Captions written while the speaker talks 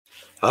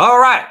All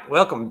right,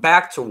 welcome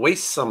back to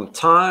Waste Some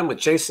Time with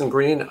Jason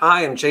Green.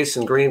 I am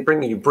Jason Green,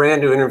 bringing you brand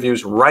new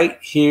interviews right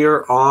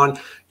here on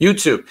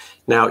YouTube.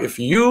 Now, if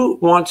you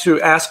want to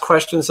ask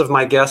questions of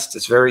my guests,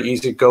 it's very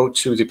easy. Go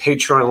to the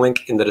Patreon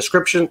link in the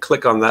description,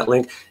 click on that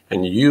link,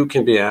 and you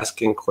can be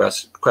asking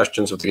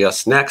questions of the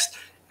guests next.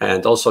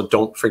 And also,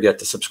 don't forget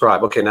to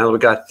subscribe. Okay, now that we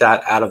got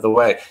that out of the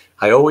way,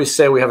 I always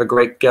say we have a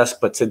great guest,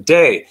 but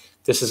today,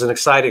 this is an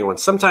exciting one.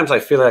 Sometimes I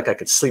feel like I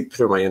could sleep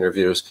through my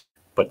interviews.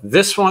 But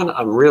this one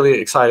I'm really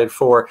excited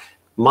for.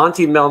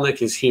 Monte Melnick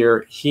is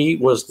here. He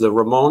was the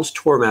Ramones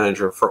tour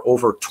manager for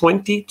over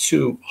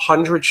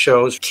 2,200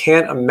 shows.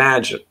 Can't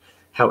imagine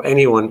how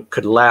anyone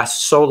could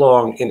last so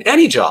long in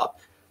any job,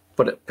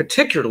 but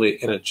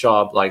particularly in a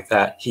job like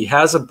that. He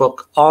has a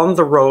book, On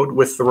the Road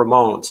with the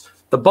Ramones.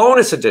 The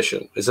bonus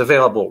edition is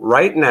available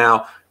right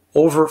now,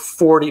 over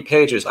 40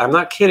 pages. I'm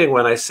not kidding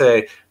when I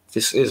say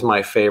this is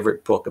my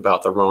favorite book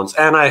about the Ramones,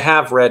 and I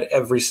have read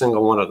every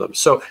single one of them.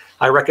 So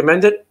I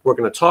recommend it. We're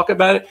going to talk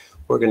about it.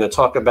 We're going to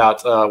talk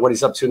about what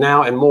he's up to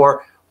now and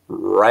more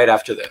right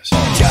after this.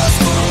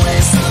 Just wanna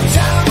waste some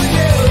time with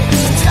you.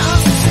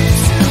 Sometimes it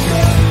seems too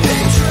good to be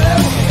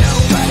true.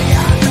 Nobody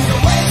out there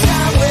can waste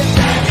time with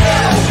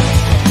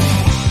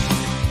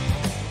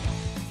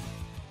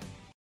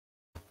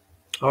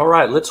you. All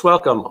right, let's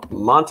welcome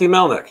Monte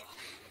Melnick.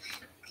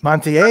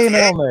 Monte A.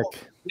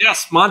 Melnick.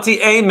 Yes,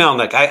 Monte A.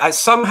 Melnick. I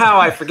somehow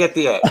I forget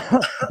the A.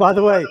 By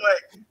the way,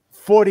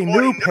 40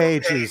 new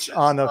pages in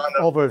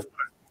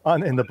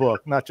the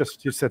book, not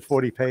just you said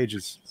 40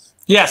 pages.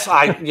 Yes,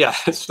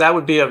 that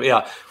would be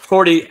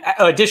 40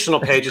 additional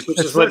pages,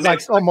 which is what like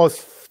makes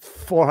almost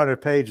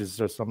 400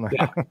 pages or something.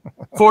 Yeah,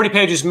 40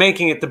 pages,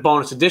 making it the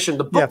bonus edition.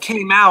 The book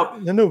came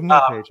out. The new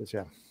pages,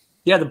 yeah.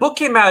 Yeah, the book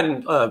came out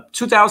in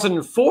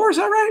 2004, is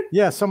that right?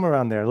 Yeah, somewhere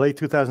around there, late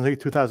 2003,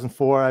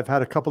 2004. I've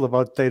had a couple of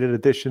outdated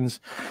editions.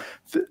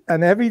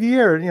 And every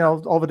year,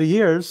 over the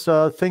years,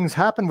 things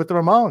happen with the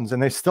Ramones,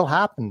 and they still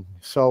happen.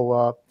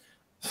 So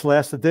this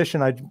last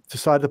edition, I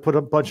decided to put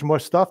a bunch more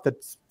stuff that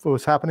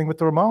was happening with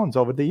the Ramones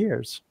over the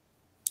years.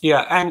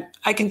 Yeah, and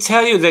I can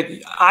tell you that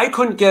I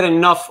couldn't get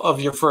enough of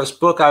your first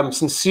book. I'm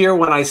sincere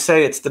when I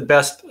say it's the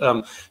best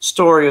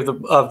story of the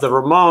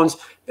Ramones,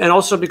 and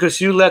also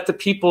because you let the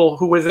people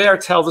who were there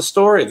tell the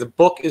story. The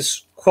book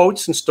is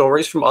quotes and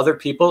stories from other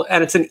people,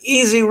 and it's an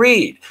easy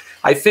read.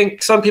 I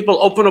think some people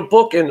open a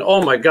book and,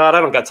 oh my God, I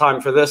don't got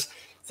time for this.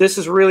 This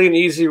is really an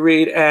easy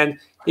read, and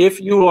if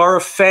you are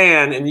a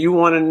fan and you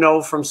want to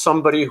know from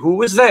somebody who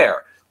was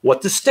there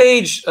what the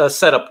stage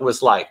setup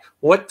was like,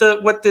 what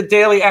the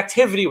daily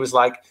activity was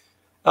like.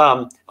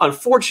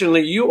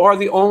 Unfortunately, you are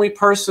the only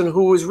person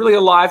who is really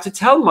alive to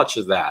tell much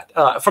of that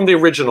from the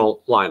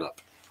original lineup.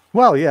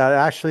 Well, yeah,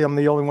 actually, I'm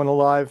the only one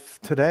alive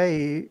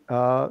today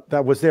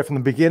that was there from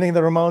the beginning of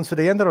the Ramones to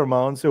the end of the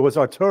Ramones. It was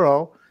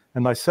Arturo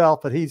and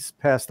myself, but he's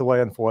passed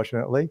away,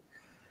 unfortunately.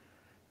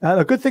 And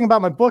a good thing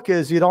about my book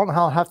is you don't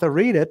have to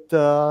read it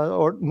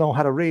or know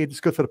how to read. It's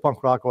good for the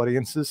punk rock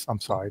audiences. I'm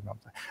sorry.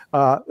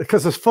 No,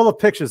 because it's full of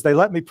pictures. They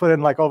let me put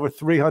in like over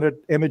 300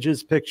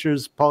 images,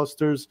 pictures,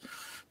 posters,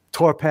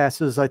 tour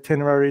passes,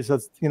 itineraries.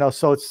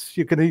 So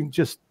you can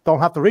just don't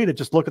have to read it.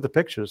 Just look at the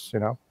pictures,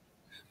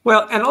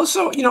 Well, and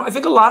also, I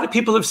think a lot of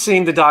people have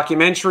seen the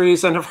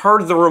documentaries and have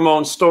heard the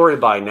Ramones story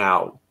by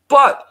now.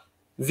 But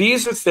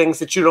these are things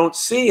that you don't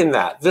see in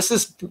that. This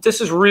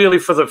is really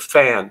for the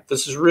fan.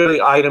 This is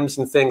really items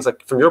and things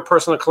like from your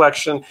personal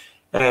collection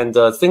and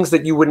things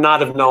that you would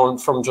not have known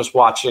from just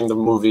watching the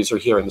movies or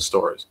hearing the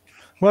stories.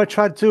 What I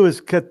try to do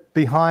is get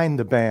behind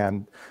the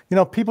band.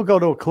 People go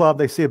to a club,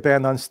 they see a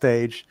band on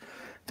stage.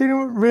 They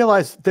don't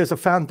realize there's a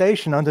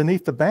foundation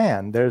underneath the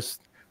band. There's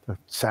the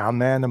sound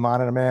man, the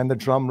monitor man, the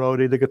drum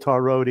roadie, the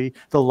guitar roadie,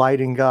 the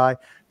lighting guy.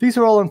 These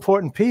are all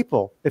important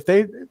people. If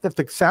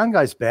the sound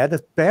guy's bad,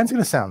 the band's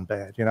going to sound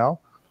bad, or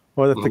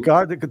if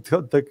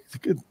the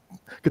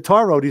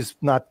guitar roadie's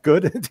not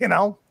good,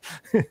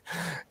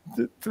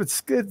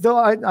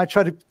 I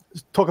try to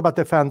talk about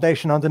the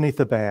foundation underneath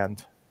the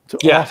band.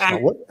 Yeah,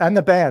 and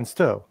the bands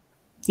too.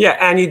 Yeah,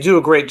 and you do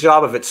a great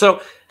job of it.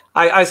 So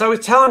as I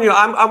was telling you,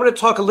 I'm going to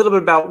talk a little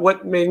bit about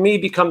what made me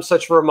become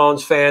such a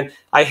Ramones fan.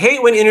 I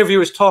hate when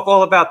interviewers talk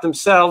all about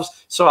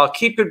themselves, so I'll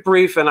keep it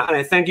brief, and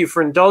I thank you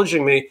for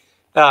indulging me.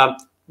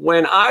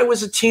 When I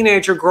was a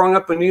teenager growing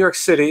up in New York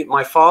City,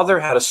 my father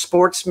had a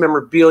sports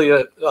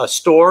memorabilia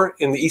store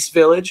in the East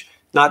Village,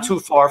 not too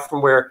far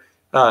from where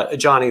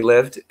Johnny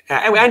lived,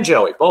 and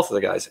Joey, both of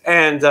the guys.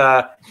 And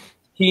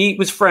he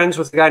was friends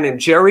with a guy named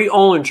Jerry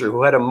Ollinger,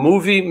 who had a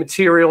movie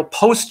material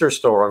poster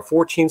store on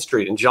 14th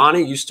Street. And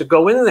Johnny used to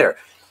go in there.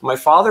 My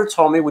father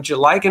told me, would you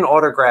like an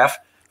autograph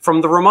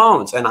from the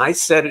Ramones? And I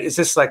said, is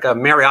this like a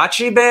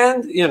mariachi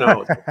band?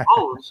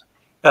 Ramones,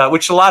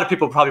 which a lot of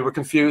people probably were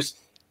confused.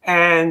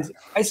 And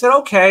I said,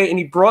 okay. And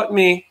he brought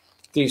me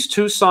these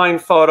 2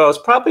 signed photos,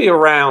 probably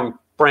around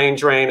Brain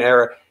Drain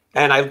era.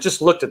 And I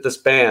just looked at this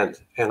band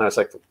and I was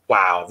like,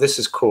 wow, this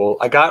is cool.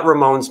 I got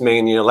Ramones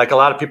mania, like a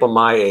lot of people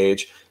my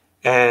age,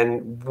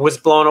 and was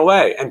blown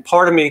away. And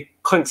part of me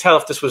couldn't tell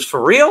if this was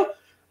for real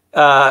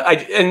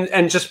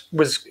and just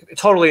was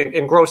totally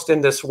engrossed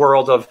in this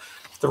world of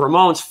the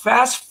Ramones.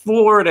 Fast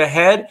forward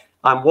ahead,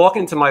 I'm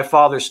walking to my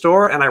father's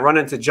store and I run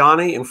into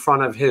Johnny in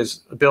front of his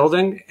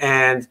building,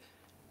 and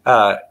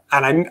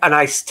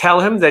I tell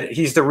him that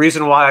he's the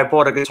reason why I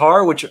bought a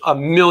guitar, which a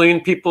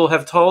million people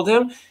have told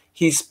him.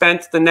 He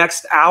spent the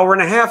next hour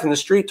and a half in the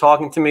street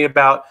talking to me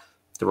about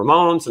the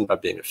Ramones and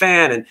about being a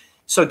fan. And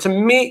so to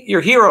meet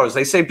your heroes,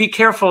 they say, be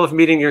careful of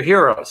meeting your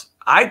heroes.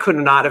 I could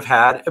not have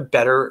had a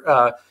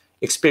better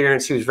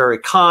experience. He was very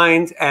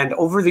kind. And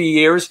over the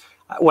years,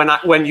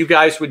 when you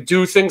guys would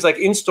do things like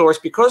in stores,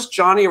 because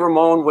Johnny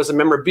Ramone was a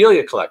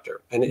memorabilia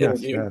collector, and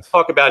you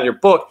talk about in your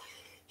book,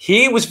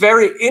 he was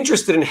very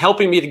interested in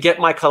helping me to get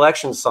my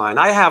collection signed.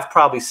 I have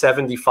probably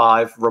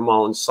 75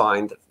 Ramones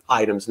signed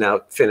items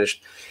now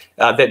finished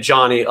that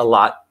Johnny a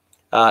lot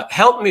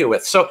helped me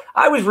with. So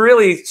I was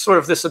really sort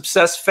of this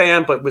obsessed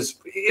fan, but was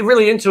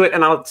really into it.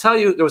 And I'll tell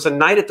you, there was a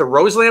night at the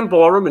Roseland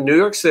Ballroom in New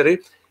York City,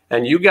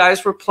 and you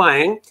guys were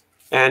playing,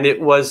 and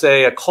it was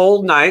a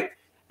cold night.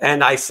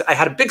 And I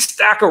had a big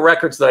stack of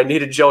records that I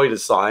needed Joey to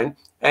sign.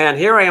 And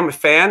here I am, a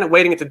fan,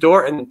 waiting at the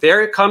door. And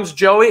there comes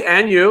Joey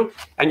and you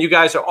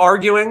guys are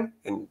arguing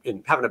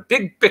and having a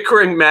big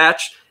bickering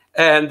match.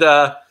 And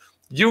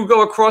you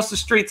go across the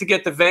street to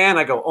get the van.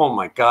 I go, oh,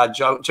 my God,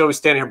 Joey's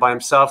standing here by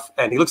himself,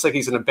 and he looks like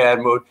he's in a bad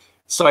mood.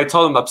 So I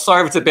told him, I'm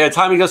sorry if it's a bad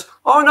time. He goes,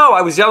 oh, no,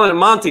 I was yelling at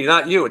Monte,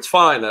 not you. It's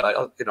fine.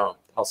 I'll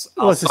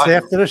was this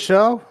after the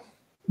show?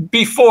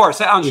 Before,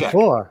 sound check.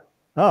 Before.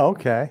 Oh,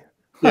 okay.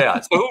 Yeah,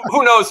 so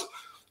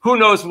who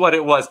knows what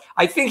it was.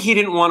 I think he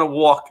didn't want to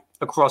walk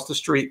across the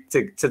street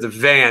to the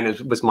van,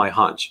 it was my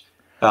hunch.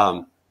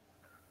 Probably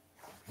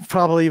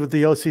with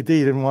the OCD,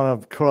 didn't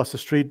want to cross the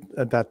street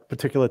at that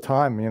particular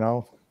time, you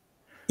know.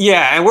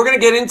 Yeah, and we're going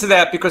to get into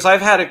that because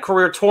I've had a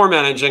career tour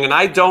managing, and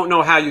I don't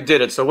know how you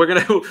did it. So we're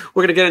going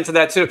to get into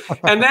that too.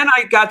 And then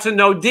I got to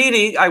know Dee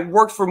Dee. I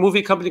worked for a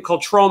movie company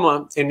called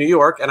Troma in New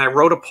York, and I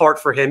wrote a part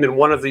for him in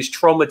one of these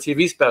Troma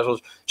TV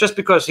specials just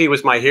because he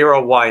was my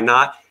hero. Why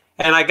not?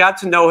 And I got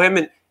to know him,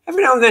 and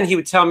every now and then he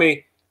would tell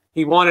me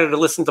he wanted to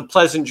listen to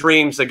Pleasant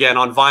Dreams again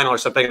on vinyl or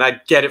something, and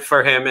I'd get it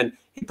for him, and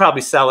he'd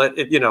probably sell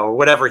it, you know,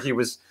 whatever he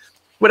was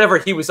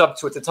up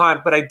to at the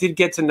time. But I did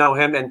get to know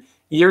him, and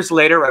years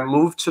later, I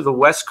moved to the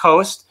West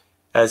Coast,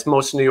 as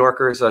most New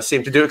Yorkers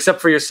seem to do,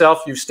 except for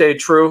yourself. You stayed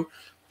true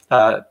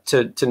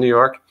to New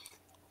York.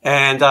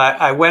 And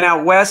I went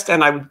out west,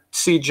 and I would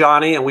see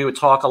Johnny, and we would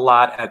talk a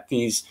lot at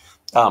these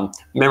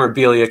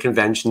memorabilia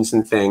conventions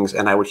and things,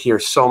 and I would hear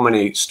so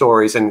many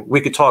stories, and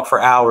we could talk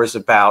for hours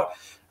about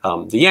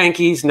the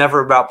Yankees, never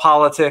about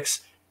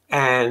politics.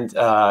 And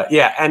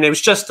and it was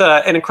just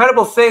an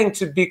incredible thing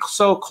to be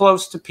so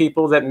close to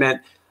people that meant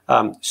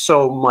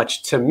so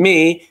much to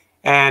me.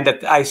 And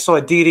I saw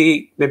Dee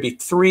Dee maybe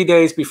 3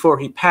 days before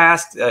he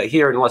passed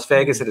here in Las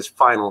Vegas at his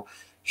final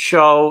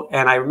show.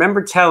 And I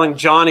remember telling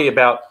Johnny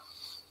about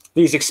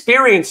these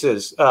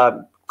experiences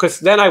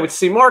because then I would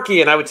see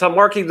Marky and I would tell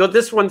Marky,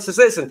 this one says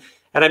this. And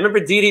I remember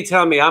Dee Dee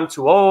telling me, I'm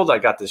too old. I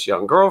got this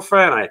young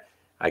girlfriend.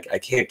 I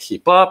can't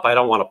keep up. I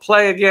don't want to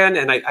play again.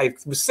 And I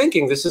was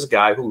thinking, this is a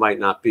guy who might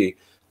not be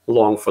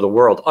long for the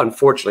world,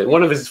 unfortunately. And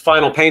one of his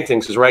final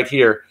paintings is right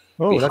here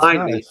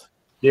behind me.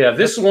 Yeah,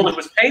 this one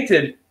was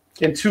painted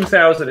in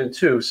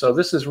 2002. So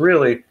this is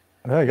really...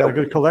 Yeah, you got a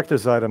good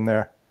collector's item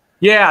there.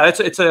 Yeah,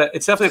 it's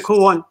definitely a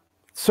cool one.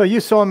 So you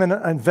saw him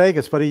in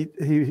Vegas, but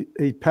he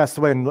passed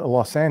away in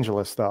Los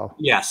Angeles, though.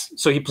 Yes.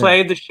 So he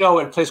played the show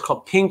at a place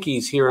called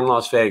Pinky's here in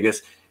Las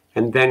Vegas.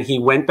 And then he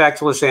went back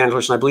to Los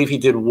Angeles, and I believe he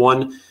did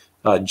one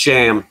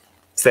jam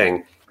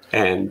thing,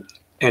 and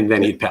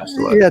then he passed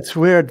away. Yeah, it's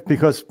weird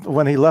because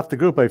when he left the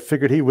group, I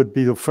figured he would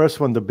be the first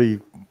one to be,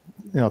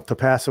 to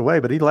pass away,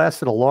 but he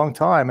lasted a long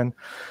time, and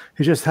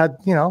he just had,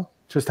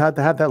 had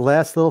to have that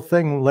last little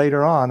thing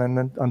later on, and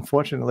then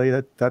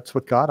unfortunately that's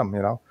what got him.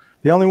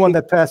 The only one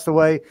that passed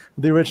away,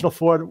 the original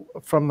four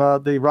from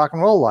the rock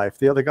and roll life.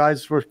 The other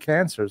guys were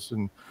cancers,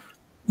 and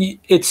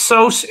it's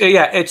so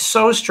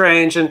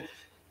strange. And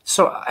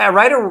so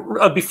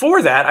right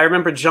before that, I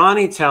remember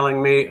Johnny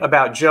telling me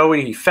about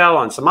Joey. He fell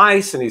on some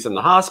ice and he's in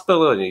the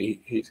hospital,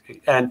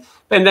 and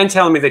then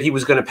telling me that he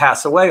was going to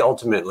pass away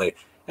ultimately.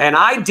 And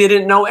I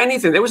didn't know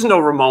anything. There was no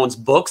Ramones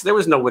books. There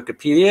was no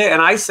Wikipedia.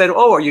 And I said,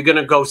 "Oh, are you going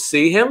to go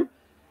see him?"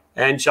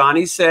 And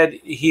Johnny said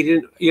he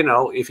didn't.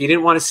 If he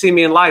didn't want to see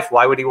me in life,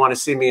 why would he want to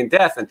see me in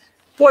death? And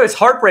boy, it's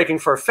heartbreaking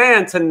for a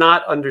fan to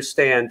not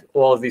understand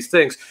all of these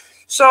things.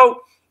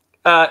 So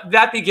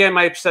that began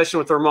my obsession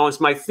with the Ramones.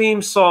 My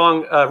theme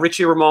song,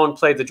 Richie Ramone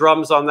played the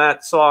drums on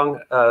that song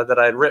that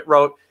I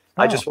wrote.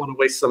 I just want to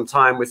waste some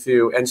time with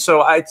you. And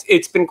so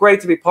it's been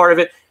great to be part of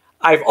it.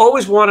 I've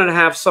always wanted to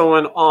have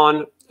someone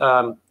on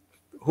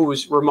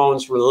who's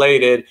Ramones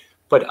related,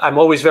 but I'm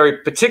always very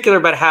particular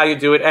about how you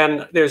do it.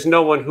 And there's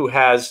no one who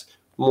has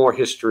more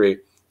history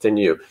than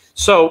you.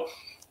 So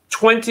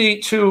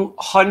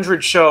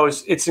 2,200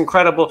 shows. It's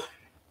incredible.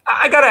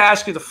 I got to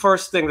ask you the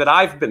first thing that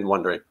I've been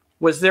wondering.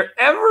 Was there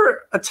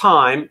ever a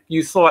time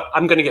you thought,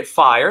 I'm going to get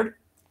fired?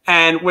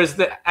 And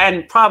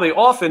probably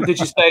often did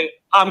you say,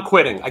 I'm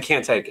quitting, I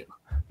can't take it?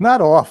 Not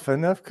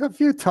often. A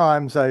few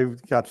times I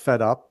got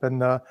fed up, and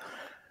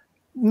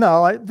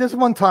no, there's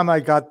one time I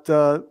got.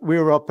 We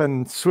were up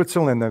in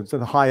Switzerland, it was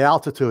at a high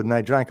altitude, and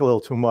I drank a little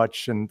too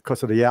much, and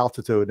because of the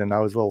altitude, and I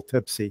was a little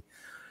tipsy.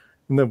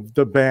 And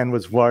the band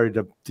was worried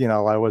that, you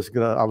know, I was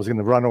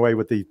gonna run away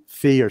with the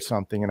fee or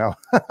something, you know.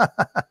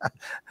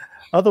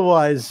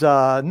 Otherwise,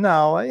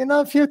 no, you know,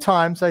 a few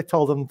times I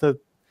told them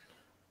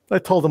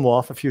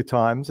off a few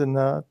times, and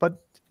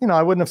but you know,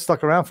 I wouldn't have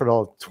stuck around for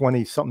all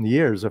 20-something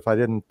years if I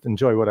didn't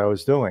enjoy what I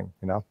was doing,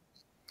 you know.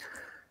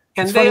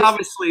 And they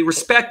obviously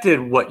respected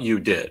what you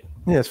did.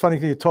 Yeah, it's funny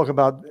you talk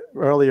about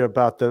earlier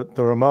about the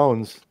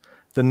Ramones,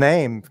 the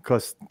name,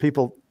 because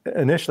people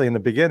initially in the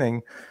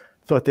beginning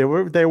thought they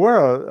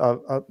were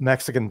a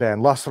Mexican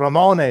band, Los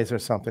Ramones or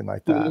something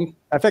like that. Mm-hmm.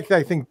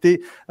 I think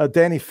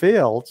Danny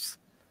Fields,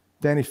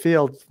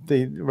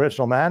 the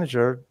original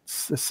manager,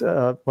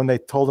 when they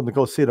told him to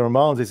go see the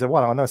Ramones, he said,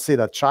 "Well, I'm going to see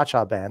the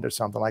Cha-Cha Band or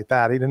something like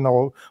that." He didn't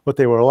know what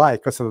they were like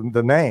because of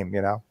the name,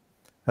 you know.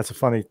 That's a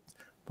funny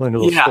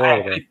little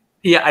story.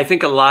 I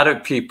think a lot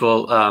of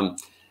people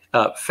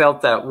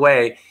felt that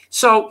way.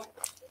 So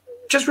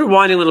just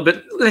rewinding a little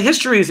bit, the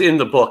history is in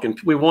the book, and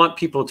we want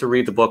people to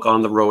read the book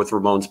On the Road with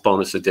Ramones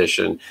bonus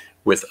edition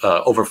with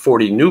over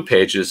 40 new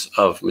pages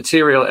of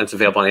material, and it's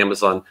available on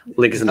Amazon.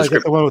 Link is in the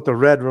description. The one with the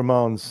red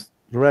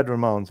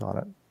Ramones on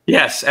it.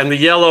 Yes, and the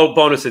yellow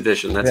bonus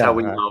edition. That's how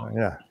we know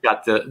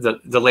got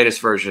the latest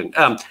version.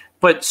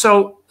 But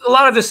so a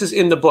lot of this is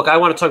in the book. I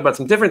want to talk about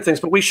some different things,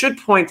 but we should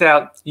point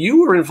out you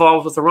were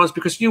involved with the Ramones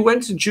because you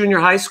went to junior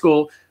high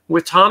school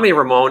with Tommy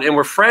Ramone and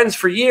were friends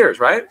for years,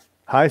 right?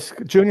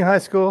 Junior high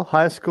school,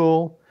 high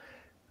school.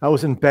 I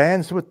was in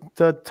bands with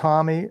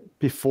Tommy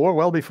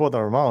well before the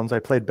Ramones. I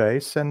played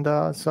bass, and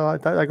so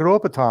I grew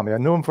up with Tommy. I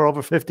knew him for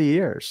over 50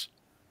 years.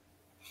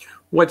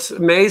 What's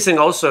amazing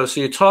also, so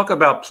you talk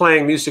about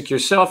playing music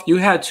yourself. You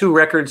had 2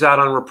 records out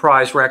on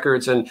Reprise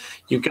Records, and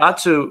you got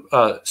to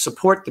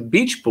support the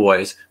Beach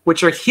Boys,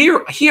 which are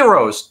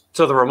heroes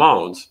to the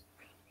Ramones.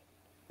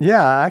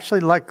 Yeah, actually,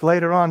 like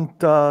later on,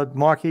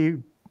 Marky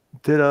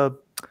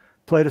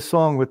played a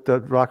song with the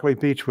Rockaway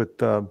Beach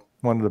with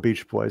one of the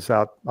Beach Boys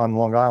out on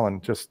Long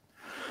Island just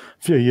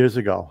a few years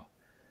ago.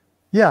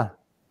 Yeah,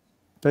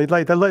 they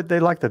like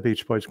the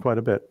Beach Boys quite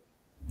a bit.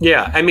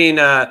 Yeah, I mean,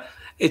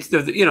 it's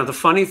the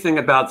funny thing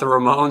about the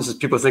Ramones is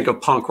people think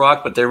of punk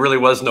rock, but there really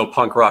was no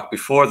punk rock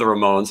before the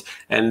Ramones,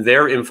 and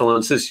their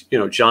influences, you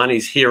know,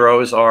 Johnny's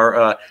heroes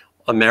are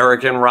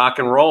American rock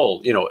and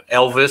roll, you know,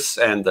 Elvis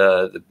and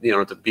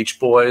the Beach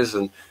Boys.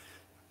 And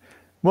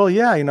well,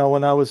 yeah, you know,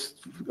 when I was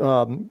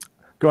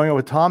growing up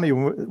with Tommy,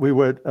 we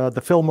were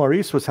the Phil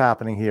Maurice was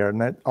happening here,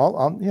 and that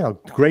all you know,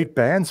 great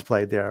bands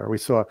played there. We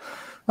saw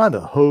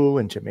The Who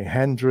and Jimi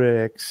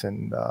Hendrix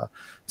and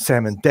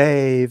Sam and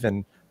Dave,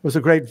 and it was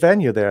a great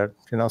venue there,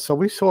 you know. So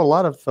we saw a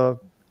lot of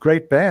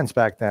great bands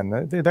back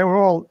then. They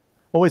were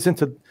always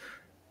into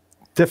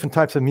different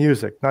types of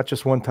music, not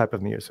just one type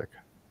of music.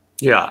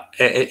 Yeah,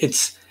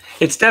 it's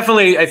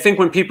definitely, I think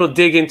when people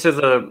dig into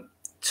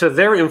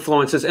their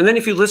influences, and then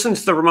if you listen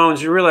to the Ramones,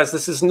 you realize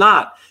this is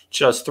not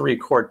just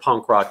 3-chord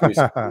punk rock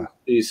music.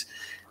 These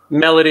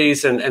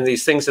melodies and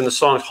these things in the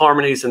songs,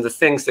 harmonies, and the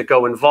things that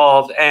go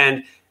involved.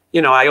 And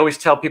you know, I always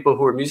tell people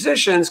who are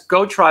musicians,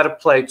 go try to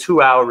play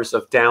 2 hours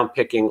of down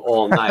picking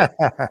all night.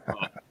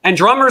 And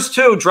drummers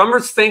too.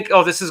 Drummers think,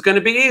 oh, this is going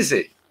to be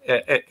easy.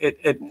 And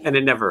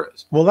it never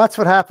is. Well, that's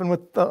what happened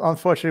with,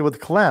 unfortunately, with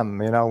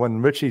Clem. You know,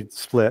 when Richie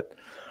split,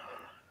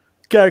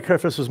 Gary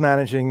Curtis was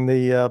managing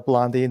the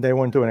Blondie, and they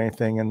weren't doing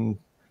anything. And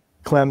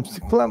Clem,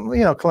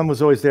 you know, Clem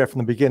was always there from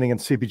the beginning in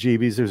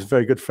CBGBs. He was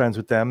very good friends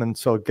with them. And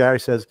so Gary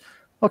says,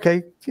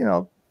 okay, you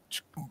know,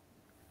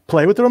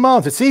 play with the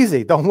Ramones. It's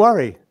easy. Don't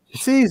worry.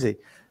 It's easy.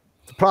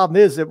 The problem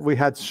is that we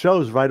had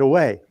shows right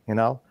away. You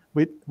know,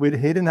 he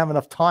didn't have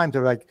enough time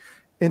to like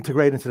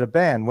integrate into the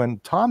band. When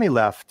Tommy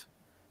left,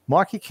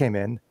 Marky came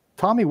in.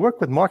 Tommy worked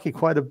with Marky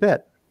quite a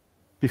bit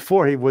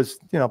before he was,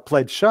 you know,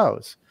 played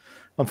shows.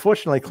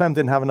 Unfortunately, Clem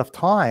didn't have enough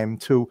time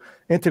to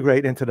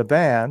integrate into the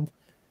band,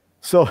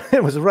 so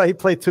it was right. He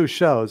played 2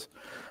 shows.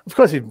 Of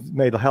course, he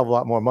made a hell of a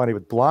lot more money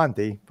with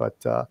Blondie, but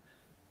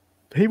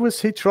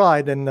he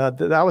tried, and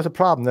that was a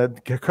problem.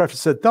 That Curtis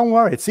said, "Don't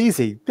worry, it's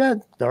easy. Yeah,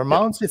 the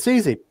Ramones, it's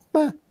easy."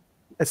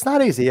 It's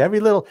not easy.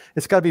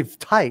 It's got to be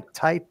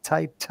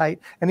tight.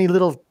 Any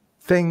little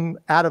thing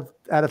out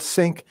of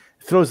sync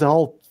throws the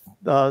whole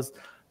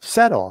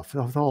set off,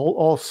 the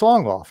whole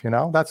song off. You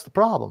know, that's the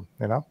problem.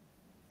 You know.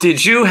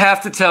 Did you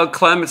have to tell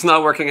Clem it's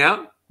not working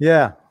out?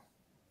 Yeah.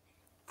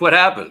 What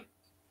happened?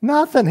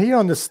 Nothing. He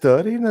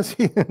understood. He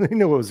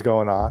knew what was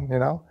going on. You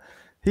know.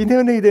 He knew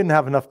he didn't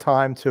have enough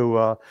time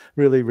to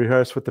really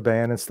rehearse with the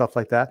band and stuff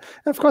like that.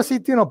 And of course,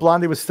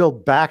 Blondie was still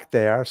back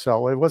there,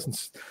 so it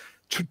wasn't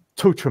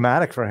too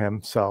traumatic for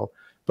him. So,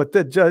 but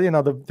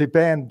the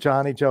band,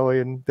 Johnny,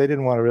 Joey, and they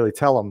didn't want to really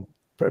tell him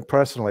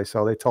personally,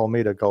 so they told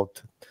me to go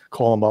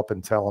call him up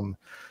and tell him,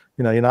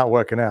 you know, you're not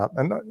working out.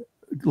 And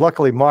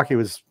luckily, Marky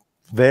was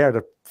there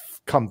to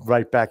come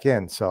right back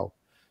in, so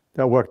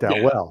that worked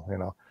out well, you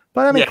know.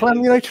 But I mean, Clem,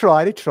 you know, he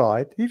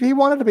tried. He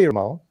wanted to be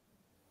Ramone.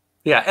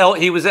 Yeah,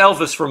 he was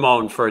Elvis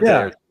Ramone for a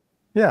day.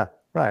 Yeah,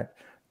 right.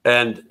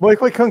 And well,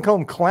 we couldn't call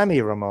him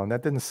Clemmy Ramone.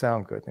 That didn't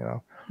sound good, you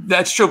know.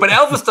 That's true, but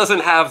Elvis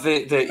doesn't have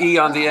the E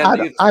on the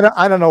end.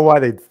 I don't know why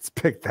they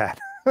picked that.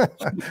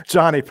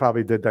 Johnny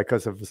probably did that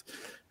because of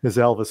his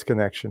Elvis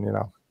connection, you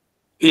know.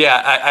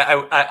 Yeah,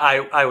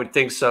 I would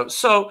think so.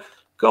 So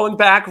going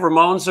back,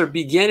 Ramones are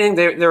beginning.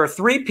 They're a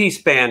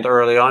three-piece band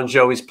early on.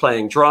 Joey's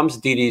playing drums,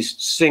 Dee Dee's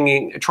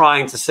singing,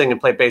 trying to sing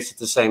and play bass at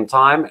the same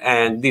time,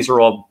 and these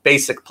are all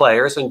basic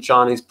players, and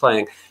Johnny's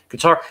playing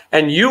guitar.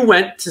 And you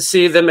went to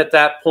see them at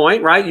that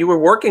point, right? You were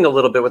working a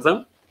little bit with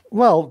them.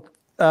 Well,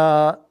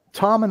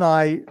 Tom and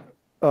I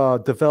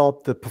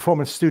developed the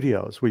performance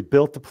studios. We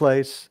built the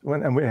place,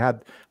 and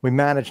we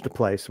managed the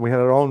place. We had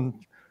our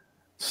own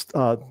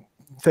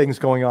things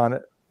going on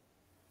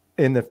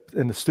in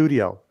the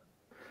studio.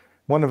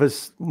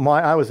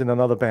 I was in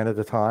another band at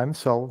the time,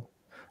 so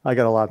I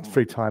got a lot of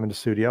free time in the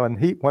studio.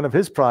 And one of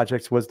his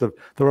projects was the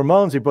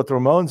Ramones. He brought the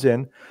Ramones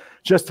in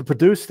just to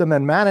produce them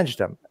and manage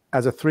them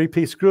as a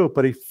three-piece group.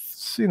 But he,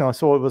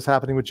 saw what was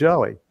happening with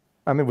Joey.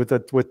 I mean,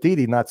 with Dee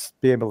Dee not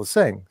being able to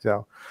sing.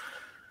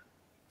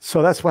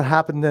 So that's what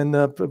happened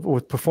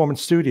with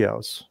Performance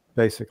Studios,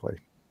 basically.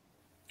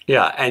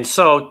 Yeah, and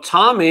so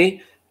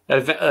Tommy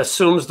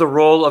assumes the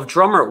role of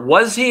drummer.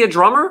 Was he a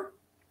drummer?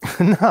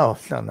 No.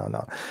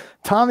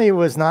 Tommy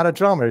was not a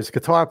drummer. He was a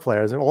guitar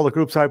player. And all the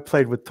groups I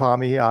played with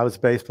Tommy, I was a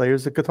bass player. He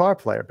was a guitar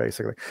player,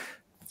 basically.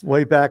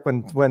 Way back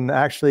when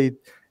actually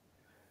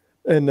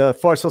in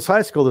Forest Hills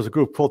High School, there's a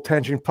group called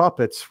Tangerine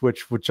Puppets,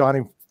 which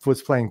Johnny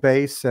was playing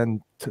bass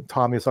and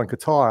Tommy was on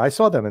guitar. I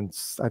saw them in,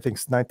 I think,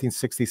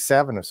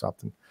 1967 or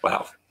something.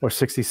 Wow. Or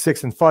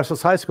 66 in Forest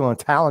Hills High School on a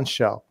talent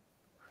show.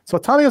 So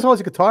Tommy was always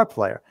a guitar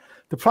player.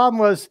 The problem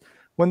was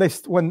when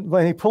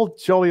he pulled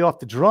Joey off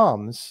the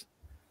drums,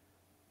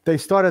 they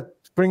started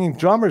bringing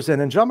drummers in.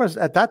 And drummers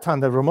at that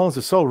time, the Ramones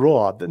were so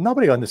raw that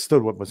nobody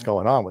understood what was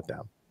going on with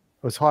them.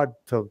 It was hard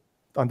to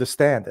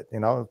understand it,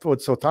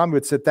 So Tommy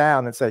would sit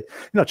down and say,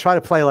 try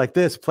to play like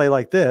this, play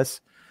like this.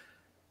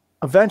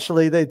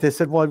 Eventually, they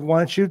said, well, why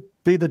don't you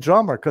be the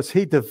drummer? Because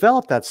he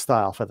developed that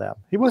style for them.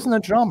 He wasn't a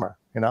drummer,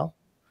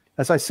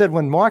 As I said,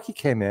 when Marky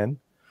came in,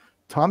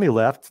 Tommy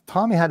left.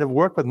 Tommy had to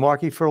work with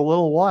Marky for a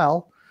little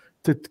while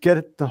to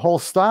get the whole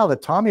style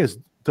that Tommy has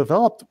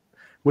developed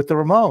with the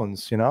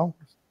Ramones,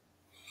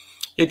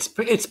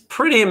 It's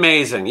pretty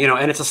amazing,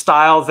 and it's a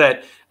style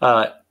that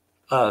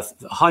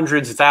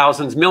hundreds,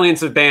 thousands,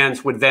 millions of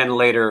bands would then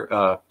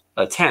later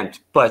attempt.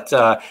 But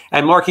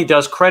and Marky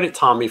does credit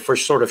Tommy for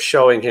sort of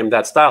showing him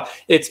that style.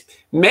 It's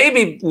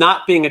maybe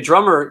not being a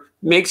drummer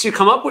makes you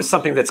come up with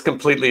something that's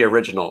completely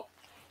original.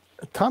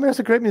 Tommy was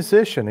a great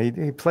musician.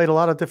 He played a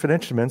lot of different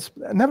instruments.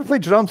 I never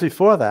played drums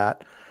before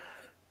that.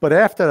 But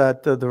after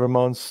that, the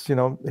Ramones,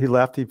 he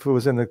left. He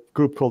was in a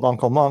group called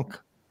Uncle Monk,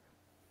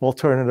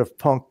 alternative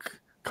punk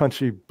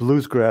country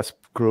bluesgrass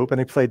group, and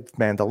he played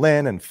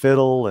mandolin and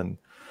fiddle and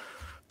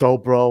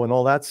dobro and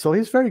all that. So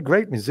he's a very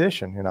great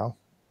musician,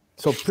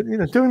 So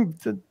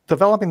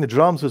developing the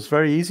drums was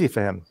very easy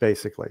for him,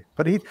 basically.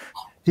 But he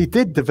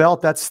did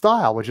develop that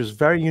style, which is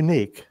very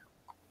unique.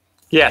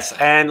 Yes,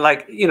 and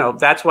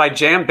that's why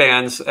jam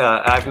bands.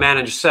 I've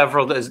managed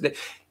several.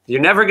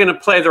 You're never going to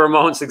play the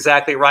Ramones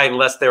exactly right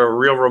unless they're a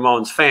real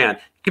Ramones fan.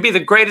 He could be the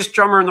greatest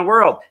drummer in the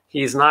world.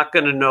 He's not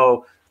going to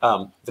know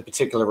the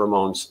particular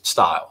Ramones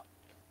style.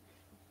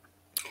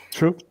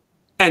 True.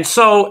 And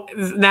so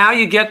now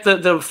you get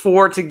the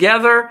four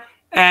together,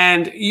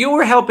 and you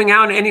were helping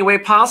out in any way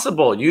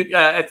possible. You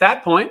at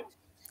that point.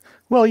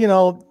 Well,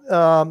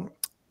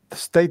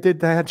 they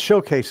had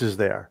showcases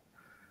there,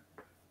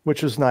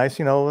 which was nice.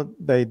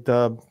 They'd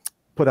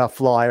put out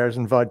flyers,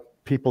 invite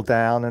people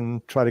down,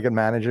 and try to get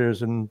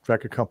managers and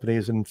record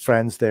companies and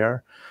friends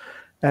there.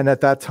 And at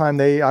that time,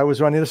 I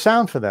was running the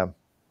sound for them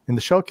in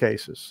the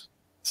showcases.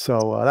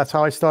 So that's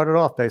how I started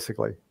off,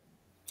 basically.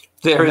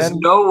 There is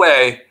no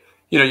way.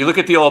 You look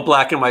at the old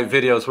black and white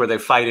videos where they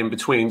fight in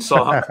between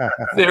songs.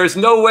 There's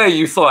no way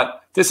you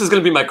thought this is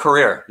going to be my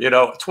career.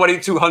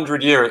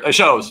 2,200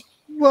 shows.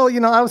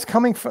 Well, I was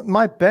coming from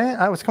my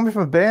band. I was coming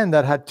from a band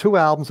that had 2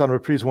 albums on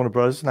Reprise Warner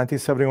Brothers,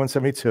 1971,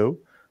 72.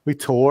 We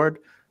toured.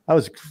 I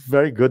was a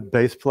very good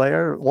bass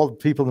player. All the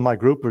people in my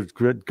group were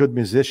good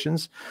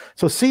musicians.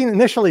 So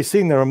initially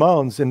seeing the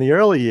Ramones in the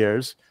early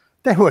years,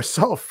 they were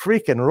so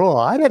freaking raw.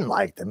 I didn't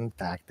like them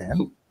back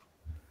then.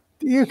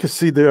 You could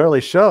see the early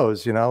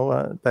shows, they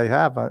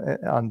have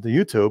on the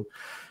YouTube.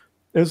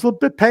 It was a little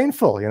bit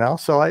painful,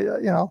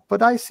 So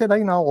but I said,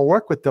 I'll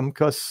work with them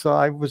because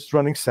I was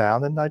running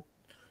sound and I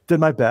did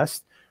my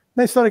best.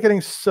 And they started getting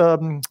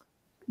some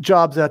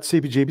jobs at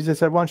CBGBs. They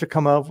said, why don't you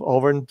come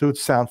over and do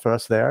sound for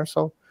us there?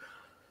 So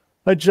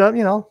I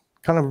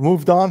kind of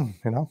moved on,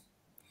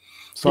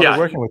 started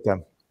working with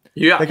them.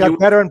 Yeah, they got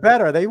better and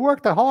better. They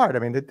worked hard. I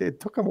mean,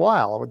 it took a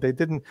while. They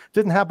didn't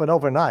happen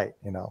overnight,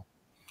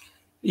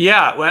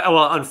 Yeah,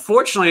 well,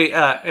 unfortunately,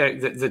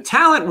 the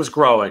talent was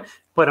growing,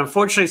 but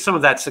unfortunately, some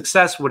of that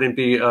success wouldn't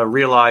be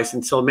realized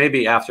until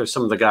maybe after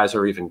some of the guys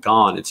are even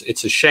gone.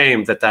 It's a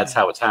shame that that's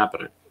how it's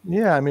happening.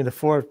 Yeah, I mean, the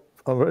 4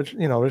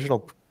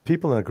 original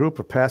people in the group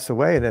have passed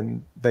away,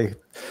 and they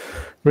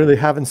really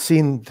haven't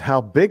seen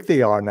how big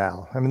they are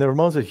now. I mean, the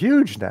Ramones are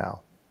huge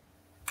now.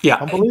 Yeah.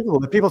 Unbelievable.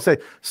 The people say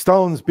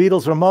Stones,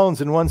 Beatles,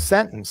 Ramones in one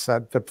sentence.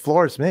 That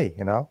floors me,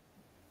 you know?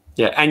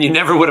 Yeah, and you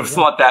never would have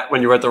thought that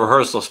when you were at the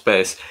rehearsal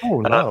space.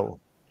 Oh, no.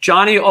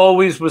 Johnny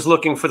always was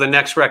looking for the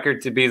next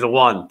record to be the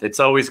one. It's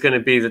always going to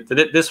be that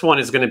this one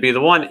is going to be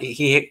the one.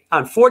 He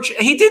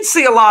unfortunately, he did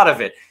see a lot of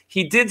it.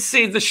 He did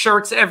see the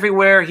shirts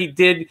everywhere. He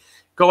did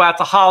go out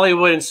to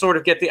Hollywood and sort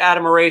of get the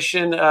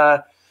admiration.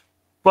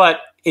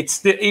 But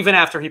even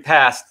after he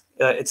passed,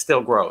 it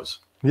still grows.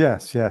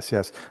 Yes, yes,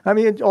 yes. I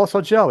mean, also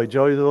Joey.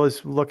 Joey was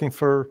always looking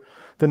for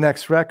the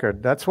next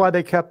record. That's why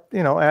they kept,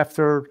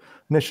 after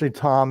initially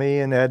Tommy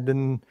and Ed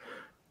and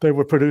they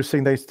were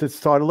producing, they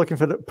started looking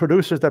for the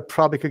producers that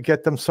probably could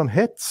get them some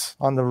hits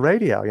on the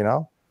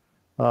radio,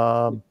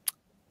 Phil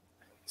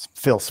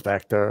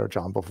Spector,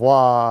 John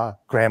Beauvoir,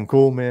 Graham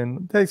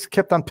Gouldman. They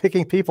kept on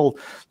picking people.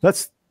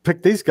 Let's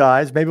pick these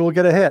guys. Maybe we'll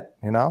get a hit,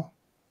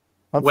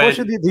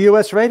 Unfortunately, the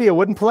U.S. radio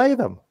wouldn't play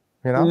them,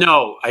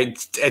 No, I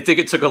think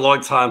it took a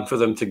long time for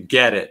them to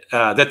get it.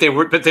 But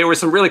there were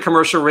some really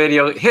commercial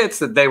radio hits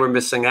that they were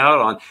missing out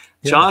on.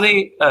 Yes.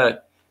 Johnny,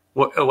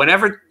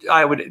 whenever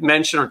I would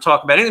mention or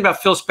talk about anything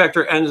about Phil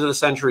Spector, End of the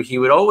Century, he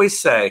would always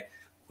say,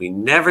 "We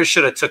never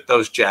should have took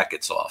those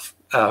jackets off,"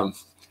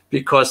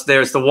 because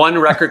there's the one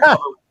record cover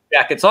with the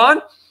jackets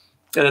on,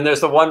 and then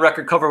there's the one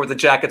record cover with the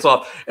jackets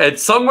off. And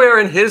somewhere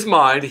in his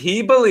mind,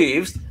 he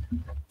believes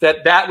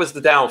that was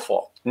the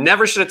downfall.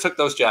 Never should have took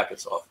those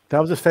jackets off. That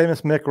was a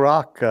famous Mick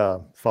Rock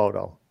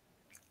photo.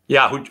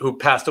 Yeah, who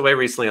passed away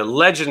recently. A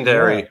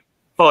legendary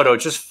photo.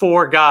 Just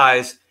four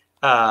guys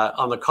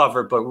on the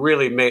cover, but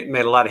really made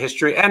a lot of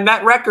history. And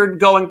that record,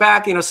 going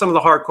back, some of the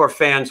hardcore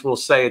fans will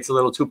say it's a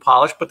little too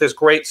polished, but there's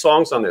great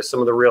songs on there. Some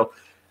of the real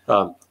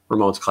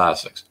Ramones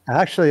classics.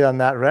 Actually, on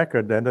that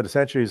record, the End of the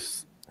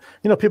Century's,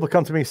 people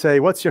come to me and say,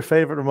 "What's your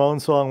favorite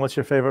Ramones song? What's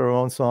your favorite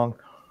Ramones song?"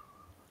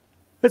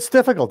 It's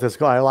difficult.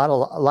 There's like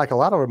a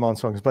lot of Ramones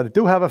songs, but I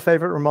do have a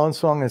favorite Ramones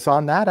song. It's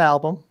on that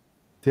album.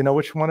 Do you know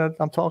which one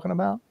I'm talking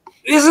about?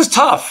 This is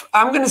tough.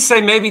 I'm going to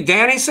say maybe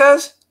Danny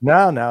Says.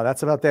 No,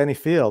 that's about Danny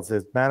Fields,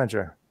 his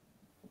manager.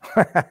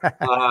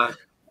 I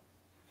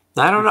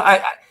don't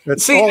know.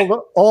 It's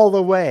all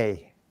the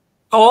way.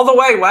 All the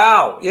way.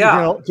 Wow.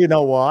 Yeah. Do you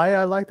know why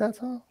I like that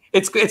song?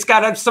 It's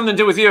got to have something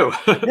to do with you.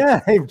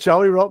 Yeah. Hey,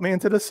 Joey wrote me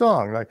into the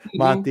song. Like,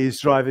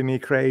 Monte's driving me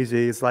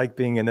crazy. It's like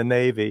being in the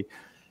Navy.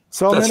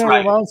 So many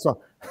Ramones songs.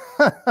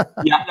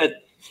 Yeah.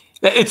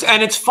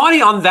 It's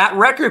funny on that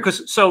record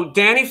because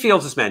Danny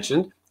Fields is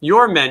mentioned,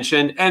 you're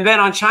mentioned, and then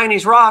on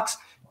Chinese Rocks,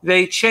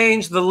 they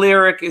changed the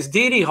lyric "Is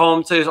Dee Dee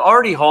home?" to "Is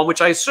Artie home?"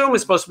 which I assume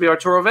is supposed to be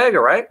Arturo Vega,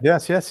 right?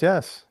 Yes.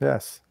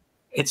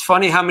 It's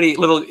funny how many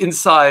little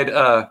inside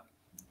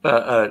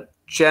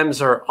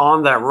gems are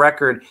on that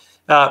record.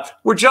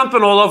 We're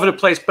jumping all over the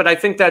place, but I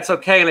think that's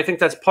okay, and I think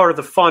that's part of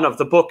the fun of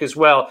the book as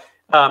well.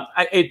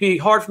 It'd be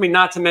hard for me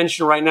not to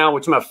mention right now,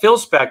 which is about Phil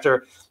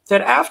Spector,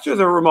 that after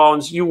the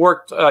Ramones,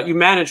 you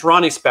managed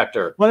Ronnie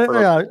Spector.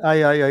 Well,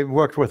 I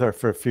worked with her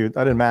for a few.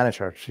 I didn't manage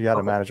her. She had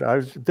a manager.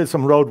 I did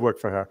some road work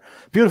for her.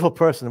 Beautiful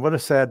person. What a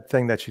sad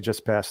thing that she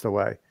just passed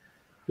away.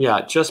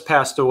 Yeah, just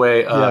passed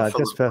away.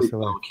 Just passed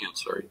away.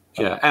 Cancer.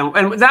 Yeah,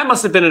 and that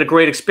must have been a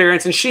great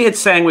experience. And she had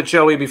sang with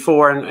Joey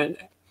before, and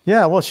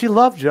yeah, well, she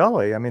loved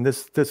Joey. I mean,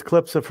 there's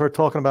clips of her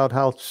talking about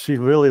how she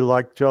really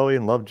liked Joey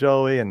and loved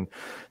Joey, and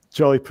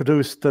Joey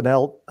produced an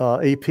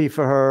EP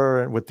for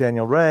her with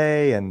Daniel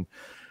Ray, and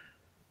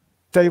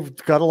they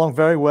got along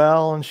very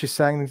well. And she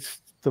sang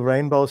the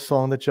Rainbow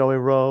song that Joey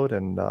wrote,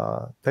 and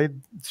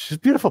she's a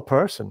beautiful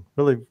person.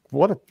 Really,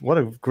 what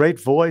a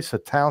great voice, a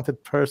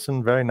talented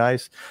person, very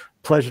nice,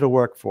 pleasure to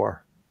work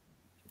for.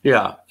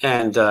 Yeah,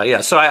 and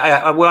so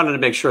I wanted to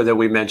make sure that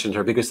we mentioned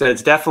her because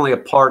it's definitely a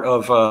part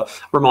of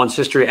Ramones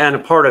history and a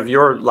part of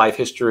your life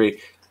history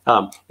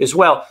as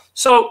well.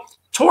 So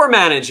tour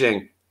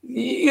managing.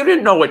 You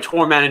didn't know what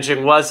tour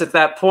managing was at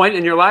that point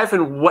in your life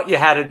and what you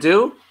had to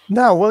do?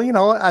 No,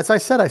 well, as I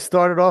said, I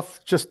started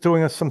off just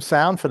doing some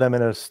sound for them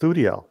in a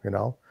studio,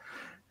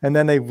 and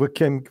then they went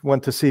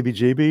to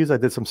CBGB's. I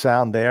did some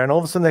sound there, and all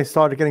of a sudden they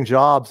started getting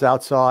jobs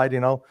outside,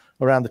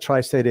 around the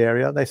tri-state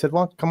area. They said,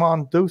 "Well, come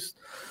on, Deuce,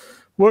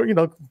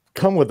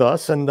 come with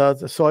us." And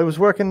so I was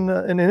working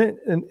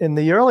in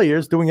the early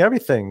years doing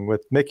everything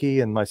with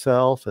Mickey and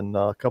myself and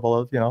a couple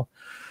of,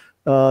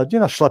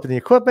 schlepping the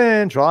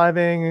equipment,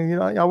 driving,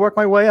 I worked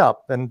my way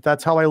up, and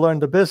that's how I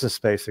learned the business,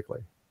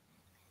 basically.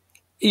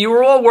 You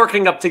were all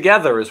working up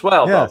together as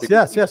well.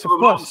 Yes, of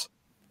course.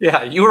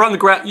 Yeah, you were on the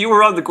ground. You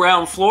were on the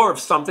ground floor of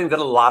something that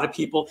a lot of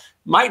people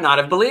might not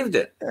have believed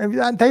in.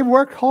 And they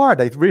worked hard.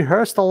 They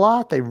rehearsed a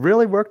lot. They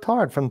really worked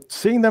hard. From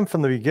seeing them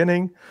from the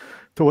beginning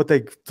to what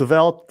they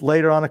developed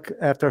later on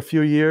after a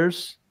few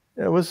years,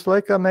 it was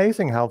like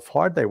amazing how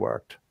hard they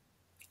worked.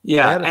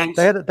 Yeah,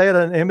 they had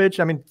an image.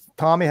 I mean,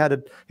 Tommy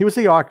he was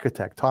the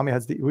architect. Tommy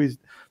was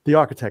the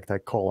architect, I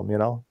call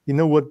him, He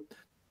knew what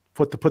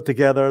to put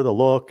together, the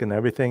look and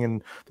everything,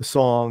 and the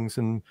songs.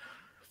 And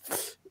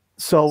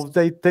so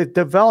they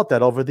developed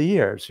that over the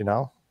years,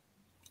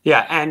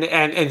 Yeah, and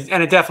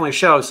it definitely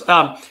shows.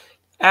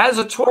 As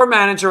a tour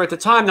manager at the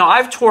time, now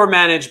I've tour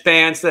managed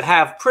bands that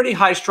have pretty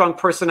high-strung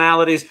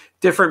personalities,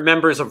 different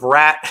members of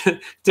Rat,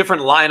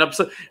 different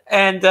lineups,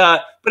 and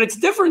but it's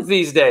different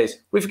these days.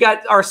 We've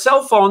got our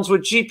cell phones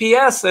with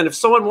GPS, and if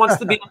someone wants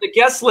to be on the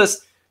guest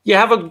list, you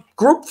have a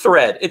group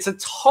thread. It's a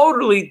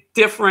totally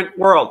different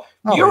world.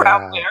 Oh, You're yeah.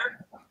 out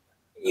there,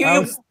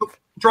 you're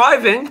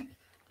driving.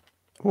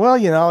 Well,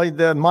 you know,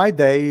 in my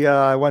day,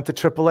 I went to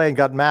AAA and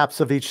got maps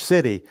of each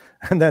city,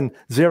 and then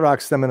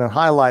Xeroxed them and then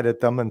highlighted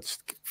them and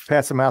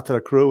passed them out to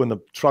the crew and the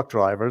truck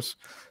drivers,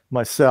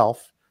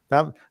 myself.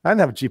 Now, I didn't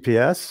have a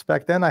GPS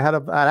back then. I had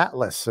an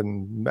atlas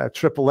and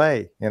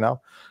AAA. You know,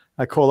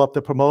 I call up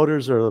the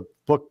promoters or the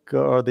book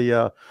or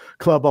the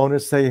club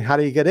owners, say, "How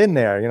do you get in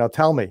there? You know,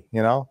 tell me."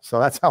 You know, so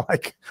that's how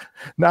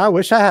Now I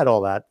wish I had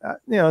all that.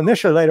 You know,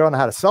 initially, later on, I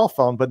had a cell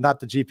phone, but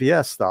not the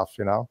GPS stuff.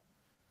 You know.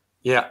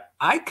 Yeah,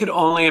 I could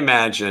only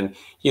imagine,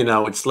 you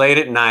know, it's late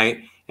at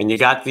night and you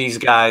got these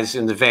guys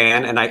in the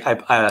van, and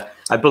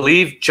I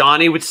believe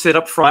Johnny would sit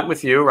up front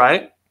with you,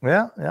 right?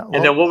 Yeah, yeah.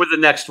 And then what were the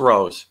next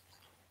rows?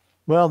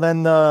 Well,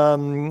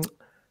 then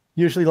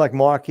usually like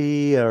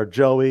Marky or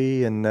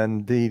Joey, and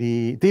then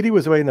Dee Dee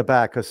was way in the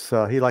back because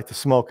he liked to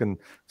smoke and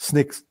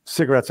sneak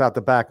cigarettes out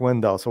the back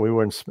window. So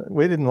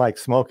we didn't like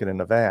smoking in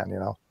the van, you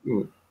know.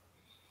 Mm.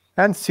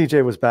 And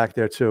CJ was back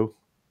there too.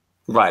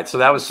 Right. So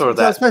that was sort of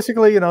that. So it's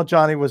basically, you know,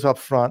 Johnny was up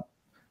front.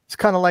 It's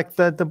kind of like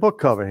the book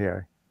cover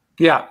here.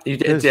 Yeah.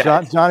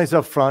 Johnny's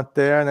up front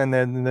there, and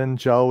then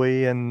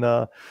Joey and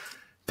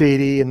Dee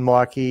Dee and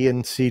Marky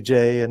and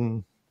CJ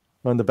and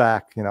on the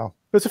back, you know.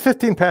 It was a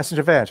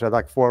 15-passenger van. So I had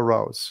like 4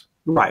 rows.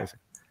 Right.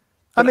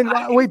 I mean,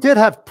 we did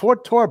have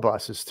tour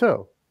buses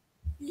too.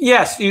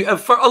 Yes,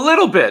 for a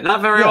little bit,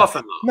 not very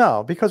often though.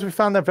 No, because we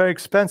found that very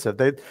expensive.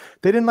 They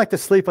didn't like to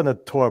sleep on the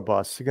tour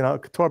bus. You know,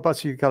 tour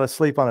bus, you got to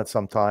sleep on it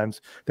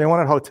sometimes. They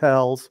wanted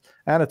hotels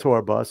and a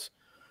tour bus.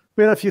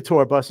 We had a few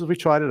tour buses. We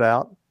tried it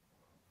out.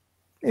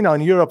 You know,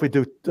 in Europe we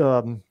do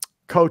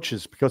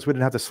coaches because we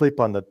didn't have to sleep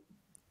on the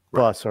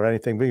bus or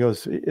anything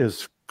because it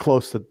is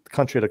close to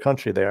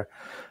country there.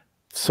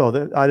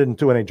 So I didn't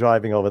do any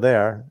driving over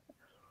there.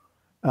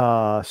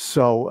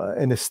 So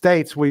in the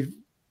States,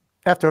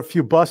 after a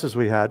few buses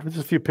we had, just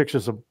a few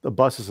pictures of the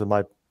buses in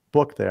my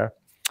book there,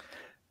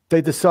 they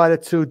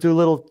decided to do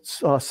little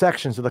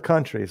sections of the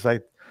countries.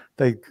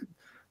 They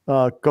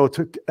go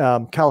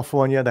to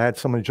California. They had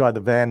somebody drive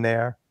the van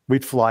there.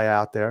 We'd fly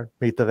out there,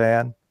 meet the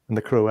van and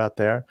the crew out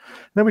there.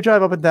 And then we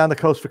drive up and down the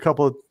coast for a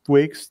couple of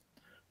weeks.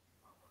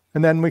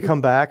 And then we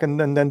come back and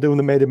then do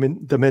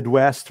the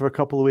Midwest for a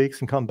couple of weeks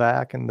and come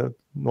back, and the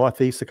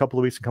Northeast a couple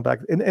of weeks and come back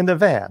in the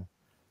van.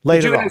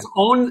 Did you guys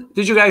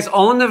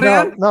own the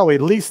van? No, we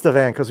leased the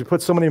van because we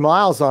put so many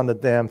miles on the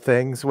damn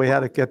things. We had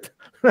to get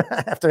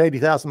after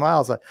 80,000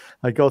 miles.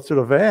 I go through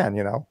the van,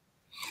 you know.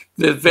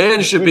 The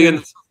van should be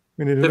in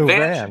the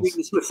van should be in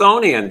the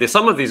Smithsonian.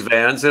 Some of these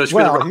vans.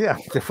 Well, yeah,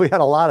 we had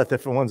a lot of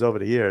different ones over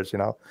the years, you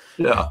know.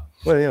 Yeah.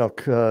 Well, you know,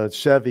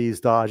 Chevys,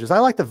 Dodges. I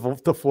like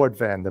the Ford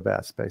van the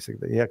best,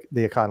 basically,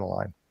 the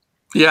Econoline.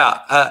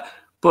 Yeah,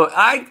 but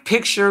I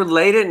picture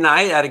late at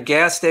night at a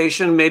gas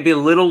station, maybe a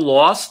little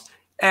lost.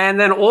 And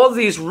then all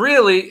these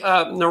really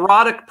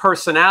neurotic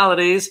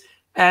personalities,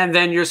 and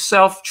then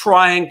yourself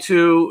trying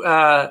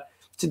to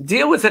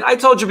deal with it. I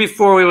told you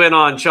before we went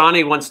on,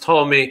 Johnny once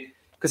told me,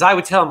 because I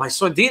would tell him, I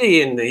saw Dee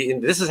Dee, and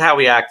this is how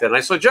he acted. And I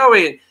saw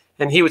Joey,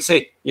 and he would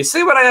say, you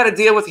see what I had to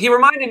deal with? He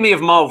reminded me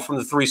of Mo from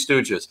the Three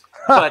Stooges.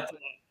 But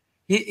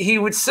he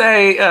would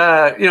say,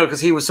 you know, because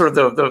he was sort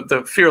of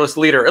the fearless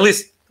leader, at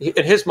least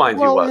in his mind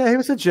he was. Yeah, he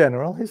was a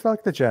general. He's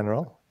like the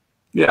general.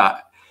 Yeah.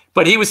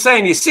 But he was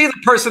saying, you see the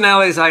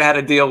personalities I had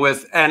to deal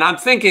with, and I'm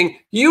thinking,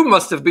 you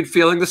must have been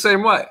feeling the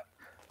same way.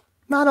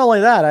 Not only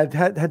that, I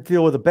had to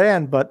deal with a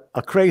band, but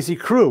a crazy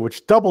crew,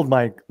 which doubled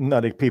my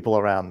nutty people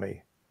around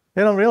me.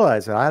 They don't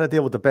realize it. I had to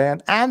deal with the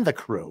band and the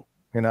crew,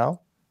 you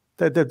know?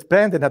 The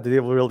band didn't have to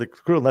deal with the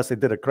crew unless they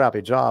did a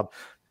crappy job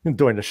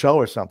during the show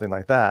or something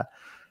like that.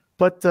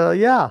 But,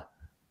 yeah.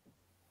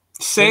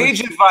 Sage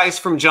advice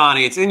from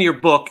Johnny. It's in your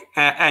book,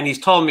 and he's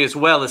told me as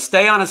well, is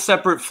stay on a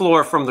separate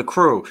floor from the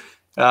crew.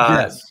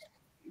 Yes.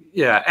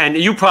 Yeah, and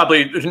you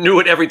probably knew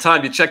it every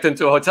time you checked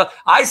into a hotel.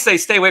 I say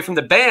stay away from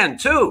the band,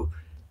 too.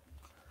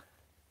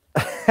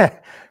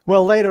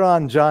 Well, later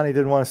on, Johnny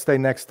didn't want to stay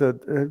next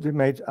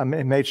to, I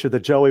made sure that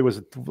Joey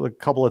was a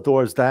couple of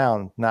doors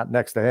down, not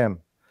next to him.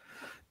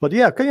 But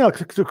yeah, you know,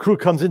 the crew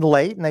comes in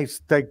late and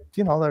they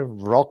you know, they're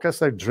raucous,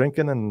 they're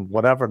drinking and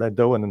whatever they're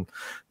doing and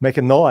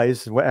making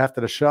noise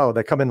after the show.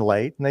 They come in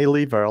late and they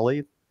leave early.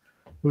 It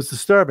was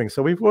disturbing.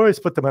 So we've always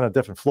put them on a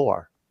different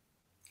floor.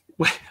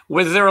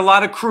 Was there a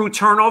lot of crew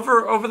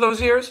turnover over those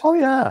years? Oh,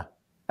 yeah.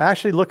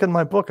 Actually, look in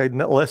my book. I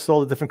list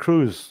all the different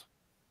crews.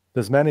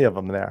 There's many of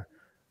them there.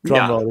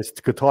 Drummers,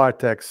 guitar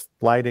techs,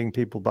 lighting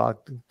people.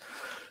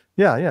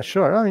 Yeah,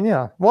 sure. I mean,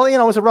 yeah. Well, you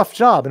know, it was a rough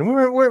job, and we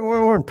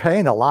weren't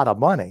paying a lot of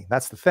money.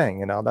 That's the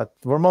thing, you know. That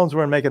the Ramones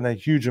weren't making a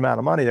huge amount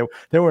of money.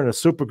 They were in a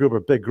super group or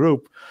big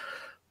group.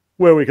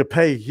 where we could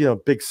pay,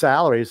 big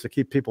salaries to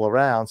keep people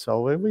around.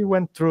 So we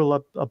went through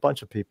a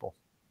bunch of people.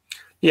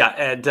 Yeah,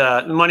 and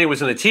the money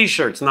was in the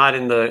T-shirts, not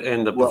in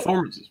the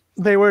performances.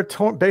 They were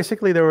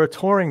basically they were a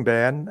touring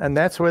band, and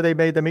that's where they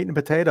made the meat and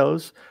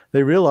potatoes.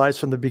 They realized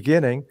from the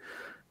beginning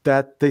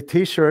that the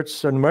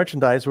T-shirts and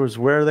merchandise was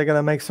where they're going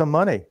to make some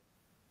money.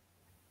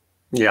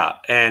 Yeah,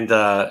 and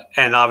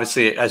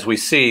obviously, as we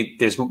see,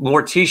 there's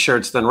more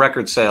T-shirts than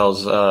record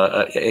sales.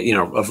 Of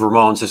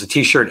Ramones. There's a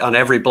T-shirt on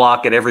every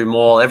block at every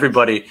mall.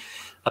 Everybody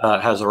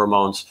has a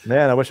Ramones.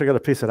 Man, I wish I got a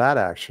piece of that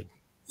action.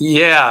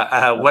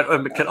 Yeah, what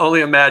I can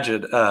only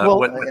imagine.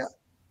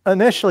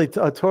 Initially,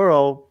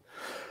 Arturo,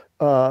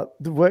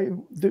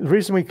 the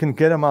reason we can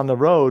get him on the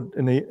road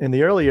in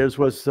the early years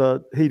was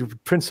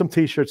he'd print some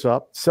T-shirts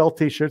up, sell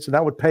T-shirts, and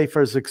that would pay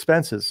for his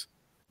expenses.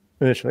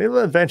 Initially,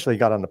 eventually, he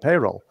got on the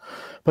payroll,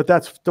 but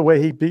that's the way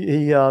he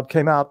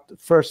came out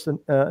first in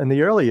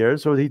the early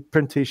years. So he'd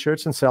print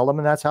T-shirts and sell them,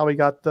 and that's how we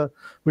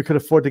could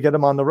afford to get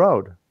him on the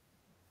road.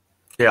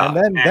 Yeah,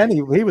 and then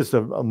he was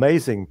an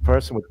amazing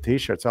person with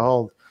T-shirts.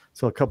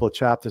 So a couple of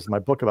chapters in my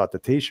book about the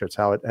T-shirts,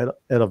 how it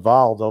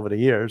evolved over the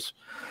years.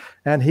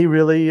 And he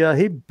really,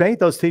 he made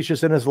those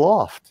T-shirts in his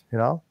loft,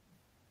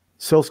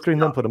 silk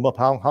screened them, put them up,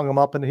 hung them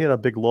up, and he had a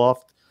big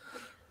loft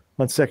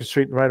on 2nd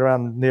Street right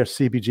around near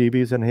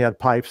CBGB's, and he had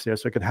pipes there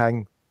so he could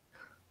hang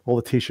all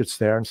the T-shirts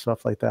there and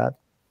stuff like that.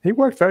 He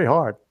worked very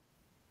hard.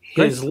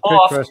 His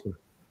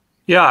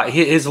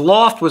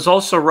loft was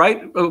also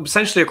right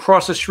essentially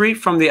across the street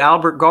from the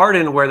Albert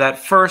Garden where that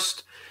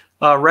first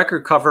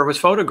record cover was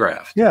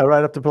photographed. Yeah,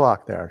 right up the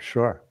block there,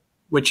 sure.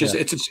 Which is,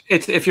 it's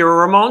if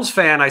you're a Ramones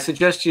fan, I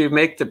suggest you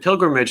make the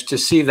pilgrimage to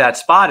see that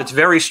spot. It's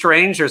very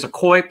strange. There's a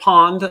koi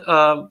pond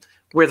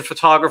where the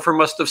photographer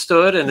must have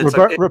stood. And it's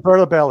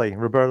Roberta Belli,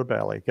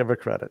 give her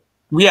credit.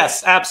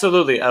 Yes,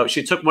 absolutely.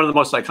 She took one of the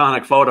most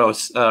iconic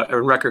photos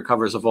and record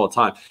covers of all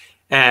time.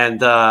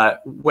 And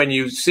when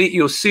you'll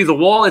see the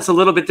wall, it's a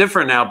little bit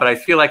different now. But I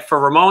feel like for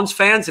Ramones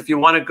fans, if you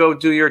want to go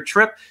do your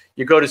trip,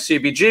 you go to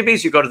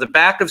CBGB's, you go to the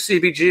back of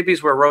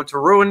CBGB's where Road to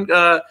Ruin,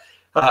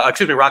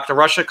 Rock to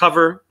Russia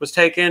cover was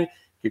taken.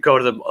 You go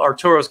to the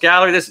Arturo's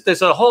gallery.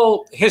 There's a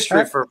whole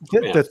history for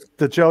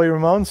the Joey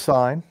Ramone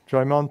sign, Joey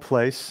Ramone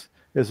Place,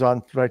 is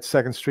on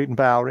 2nd Street in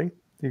Bowery.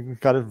 You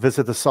got to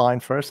visit the sign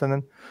first, and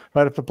then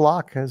right up the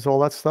block is all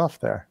that stuff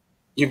there.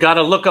 You got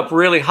to look up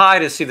really high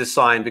to see the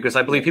sign because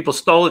I believe people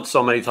stole it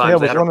so many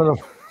times. Yeah, it was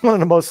one of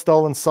the most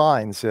stolen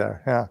signs.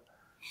 Yeah.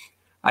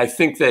 I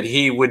think that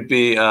he would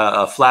be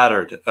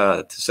flattered,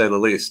 to say the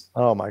least.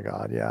 Oh my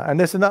God, yeah. And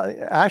there's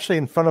actually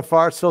in front of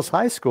Forest Hills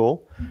High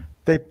School,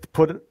 they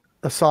put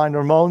a sign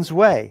Ramones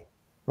Way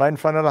right in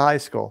front of the high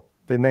school.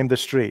 They named the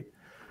street.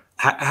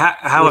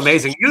 How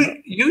amazing!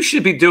 You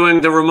should be doing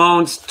the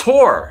Ramones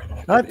tour.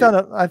 I've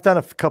done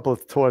a couple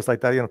of tours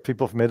like that.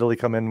 People from Italy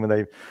come in when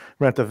they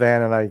rent a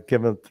van, and I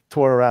give them a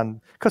tour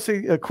around because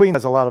Queen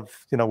has a lot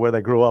of where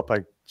they grew up.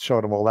 I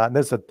showed them all that,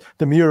 and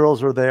the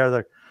murals are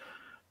there.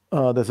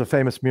 There's a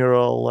famous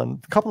mural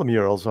and a couple of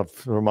murals of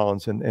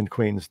Ramones in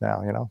Queens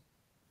now.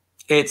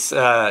 It's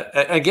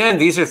again,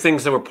 these are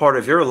things that were part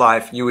of your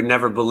life. You would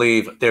never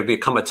believe there'd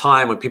become a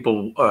time when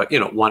people,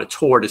 want to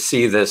tour to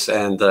see this,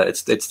 and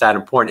it's that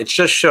important. It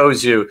just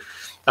shows you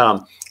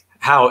how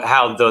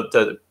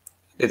the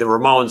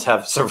Ramones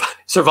have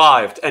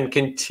survived and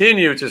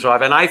continue to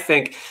survive. And I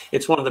think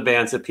it's one of the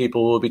bands that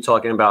people will be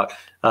talking about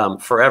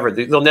forever.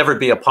 There'll never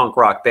be a punk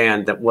rock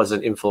band that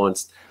wasn't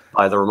influenced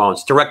by the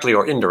Ramones, directly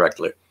or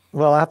indirectly.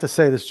 Well, I have to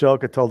say this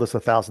joke. I told this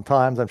 1,000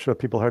 times. I'm sure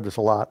people heard this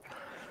a lot.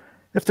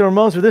 If the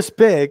Ramones were this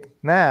big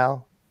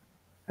now,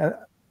 and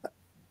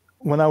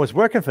when I was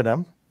working for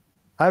them,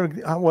 I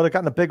would have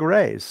gotten a big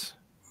raise.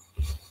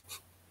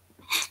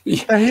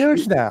 They're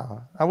huge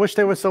now. I wish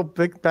they were so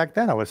big back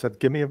then. I would have said,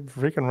 give me a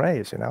freaking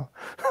raise,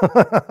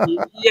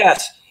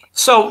 Yes.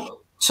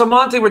 So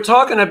Monte, we're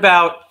talking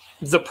about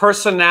the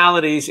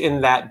personalities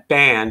in that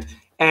band.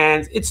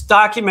 And it's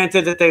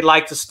documented that they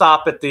like to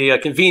stop at the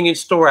convenience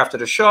store after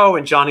the show,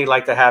 and Johnny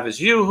liked to have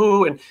his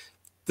Yoo-hoo. And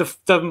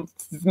the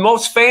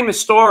most famous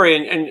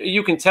story, and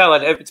you can tell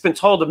it, it's been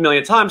told a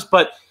million times,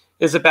 but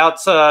is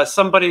about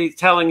somebody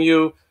telling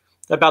you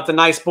about the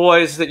nice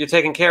boys that you're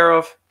taking care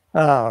of.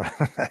 Oh,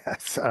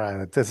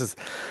 sorry. This is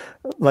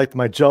like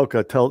my joke.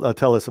 I'll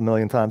tell this a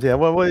million times. Yeah,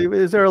 well, it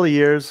was early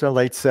years,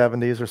 late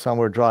 70s or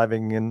somewhere,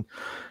 driving in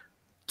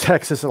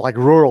Texas, like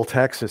rural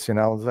Texas, it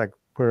was like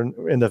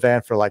we're in the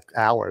van for like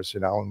hours,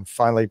 and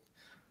finally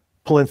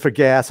pull in for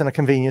gas in a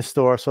convenience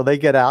store. So they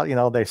get out,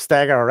 they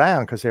stagger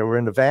around because they were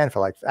in the van for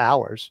like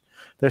hours.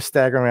 They're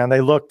staggering around.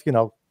 They look,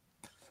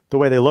 the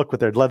way they look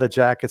with their leather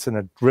jackets and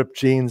their ripped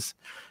jeans.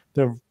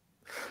 They're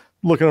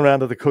looking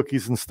around at the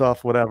cookies and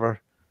stuff, whatever.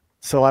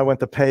 So I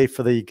went to pay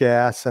for the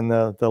gas, and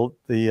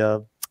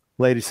the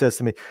lady says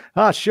to me,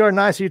 "Oh, sure,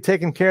 nice of you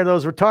taking care of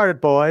those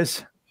retarded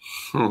boys."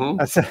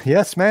 Mm-hmm. I said,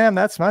 "Yes, ma'am,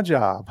 that's my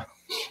job."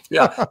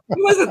 Yeah,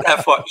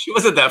 she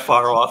wasn't that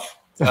far off.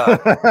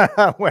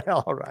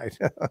 Well, all right.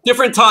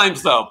 Different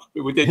times, though.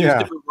 We did use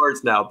different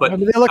words now, but I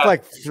mean, they look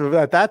like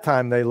at that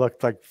time they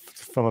looked like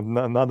from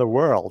another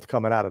world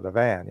coming out of the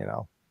van.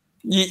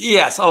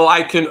 Yes. Oh,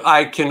 I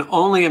can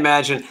only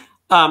imagine.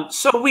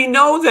 So we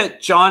know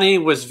that Johnny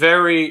was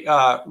very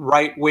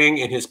right wing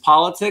in his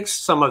politics.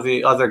 Some of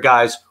the other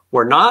guys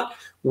were not.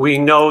 We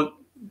know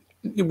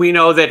we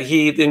know that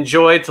he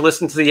enjoyed to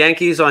listen to the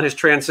Yankees on his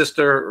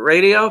transistor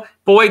radio.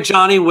 Boy,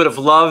 Johnny would have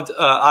loved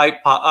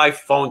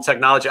iPhone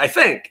technology, I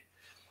think.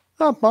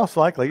 Oh, most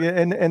likely.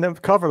 In the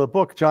cover of the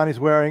book, Johnny's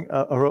wearing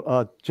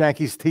a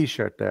Yankees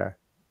T-shirt there.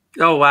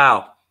 Oh,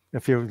 wow.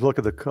 If you look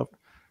at the cover,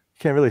 you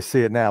can't really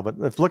see it now, but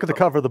if you look at the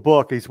cover of the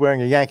book, he's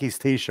wearing a Yankees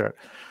T-shirt.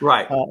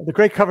 Right. The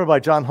great cover by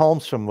John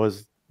Holmstrom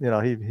was, he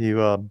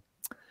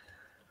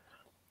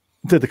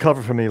did the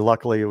cover for me.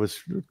 Luckily, it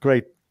was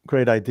great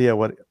idea.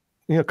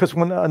 Because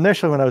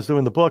initially when I was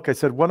doing the book, I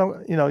said,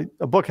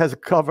 a book has a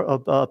cover,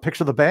 a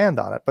picture of the band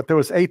on it, but there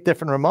was 8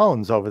 different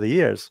Ramones over the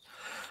years.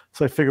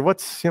 So I figured, what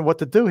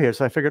to do here?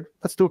 So I figured,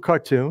 let's do a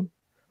cartoon.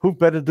 Who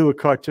better to do a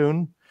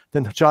cartoon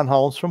than John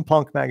Holmes from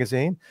Punk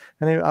magazine?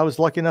 And I was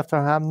lucky enough to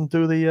have him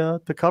do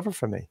the cover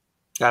for me.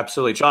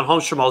 Absolutely. John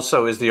Holmstrom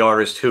also is the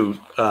artist who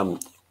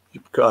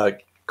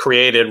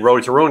created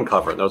Road to Ruin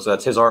cover.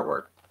 That's his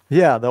artwork.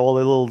 Yeah, all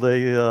the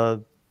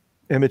little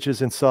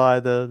images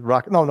inside the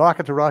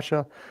Rocket to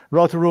Russia,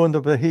 Road to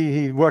Ruin.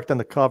 He worked on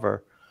the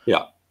cover.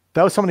 Yeah.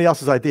 That was somebody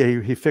else's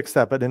idea. He fixed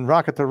that. But in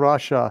Rocket to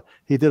Russia,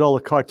 he did all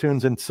the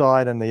cartoons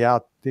inside and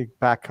the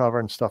back cover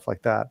and stuff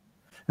like that.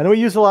 And we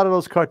use a lot of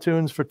those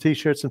cartoons for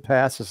T-shirts and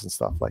passes and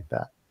stuff like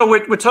that. So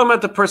we're talking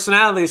about the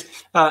personalities.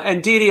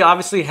 And Dee Dee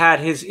obviously had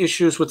his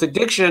issues with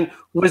addiction.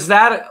 Was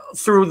that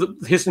through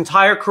his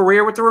entire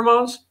career with the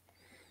Ramones?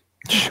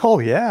 Oh,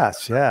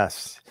 yes,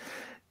 yes.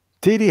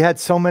 Dee Dee had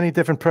so many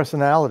different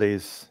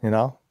personalities,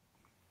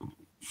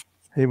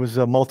 He was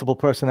a multiple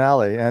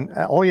personality, and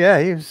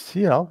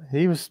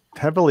he was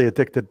heavily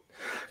addicted,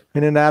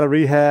 in and out of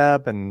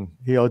rehab, and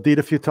he OD'd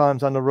a few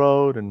times on the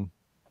road, and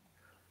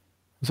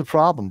it was a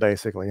problem,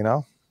 basically,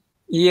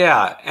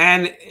 Yeah,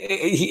 and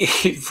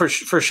for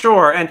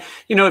sure, and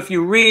if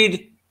you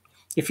read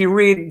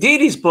Dee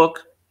Dee's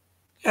book,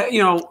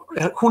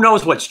 who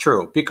knows what's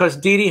true, because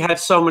Dee Dee had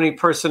so many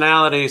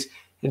personalities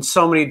in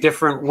so many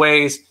different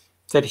ways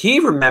that he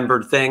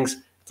remembered things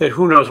that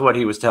who knows what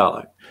he was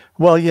telling.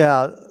 Well,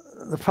 yeah.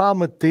 The problem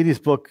with Dee Dee's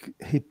book,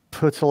 he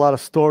puts a lot of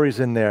stories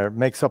in there,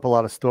 makes up a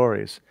lot of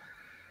stories.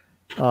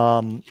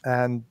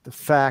 And the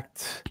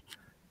fact,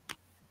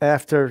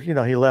 after, he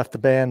left the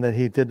band, that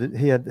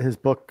his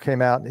book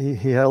came out,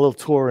 he had a little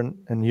tour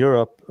in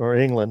Europe or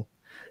England.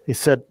 He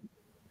said,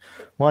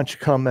 why don't you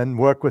come and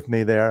work with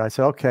me there? And I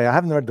said, okay, I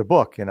haven't read the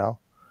book,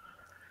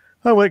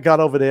 I got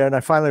over there and I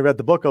finally read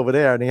the book over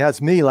there, and he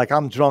has me like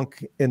I'm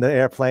drunk in the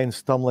airplane,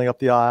 stumbling up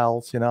the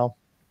aisles, and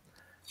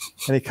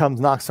he comes,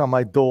 knocks on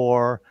my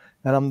door.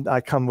 And I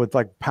come with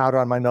like powder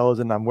on my nose,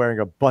 and I'm wearing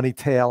a bunny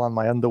tail on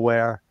my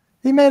underwear.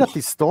 He made up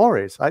these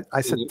stories.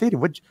 I said, Dee Dee,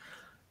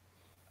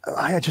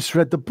 I just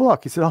read the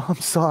book. He said, oh,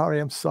 I'm sorry.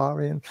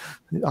 And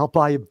I'll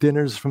buy you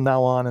dinners from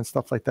now on and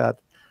stuff like that.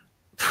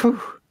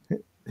 Whew.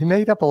 He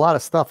made up a lot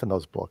of stuff in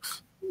those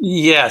books.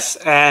 Yes.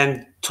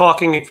 And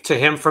talking to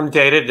him from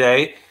day to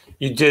day,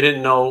 you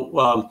didn't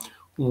know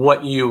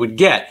what you would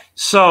get.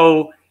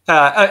 So,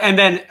 and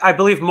then I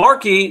believe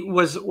Marky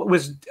was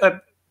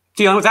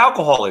dealing with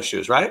alcohol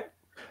issues, right?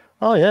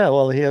 Oh, yeah.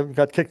 Well, he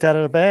got kicked out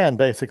of the band,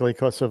 basically,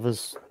 because of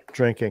his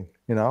drinking,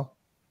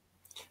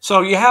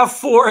 So you have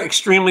 4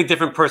 extremely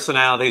different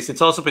personalities.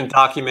 It's also been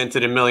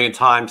documented a million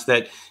times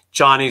that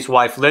Johnny's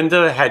wife,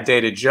 Linda, had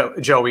dated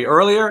Joey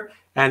earlier,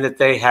 and that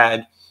they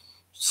had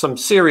some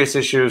serious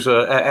issues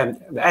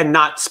and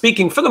not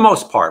speaking for the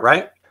most part,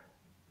 right?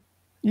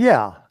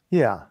 Yeah,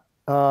 yeah.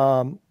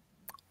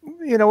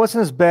 It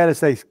wasn't as bad as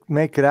they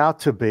make it out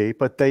to be,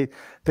 but they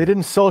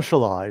didn't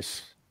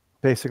socialize.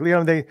 Basically,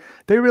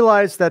 they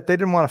realized that they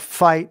didn't want to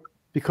fight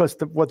because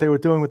what they were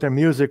doing with their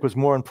music was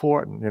more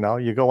important.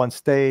 You go on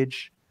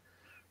stage,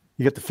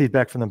 you get the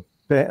feedback from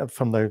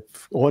the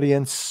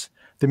audience.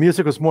 The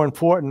music was more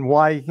important.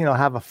 Why,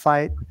 have a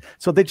fight?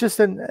 So they just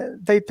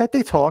didn't. They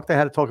talked. They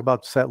had to talk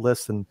about set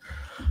lists and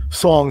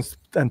songs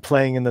and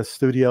playing in the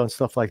studio and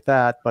stuff like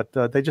that. But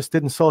they just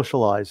didn't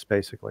socialize,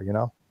 basically.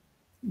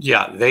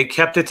 Yeah, they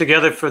kept it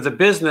together for the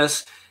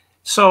business.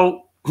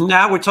 So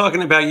now we're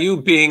talking about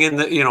you being in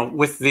the,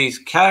 with these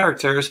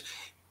characters.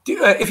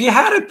 If you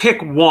had to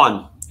pick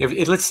one,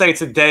 let's say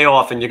it's a day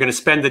off and you're going to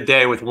spend the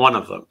day with one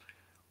of them,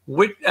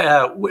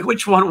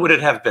 which one would it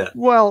have been?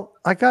 Well,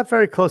 I got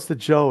very close to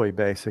Joey,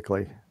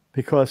 basically,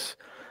 because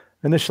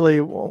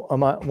initially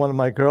one of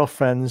my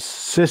girlfriend's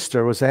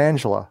sister was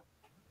Angela,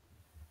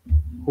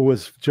 who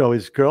was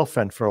Joey's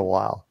girlfriend for a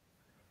while.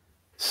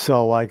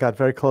 So I got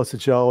very close to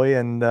Joey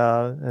and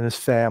his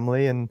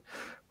family, and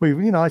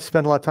I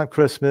spent a lot of time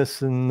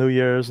Christmas and New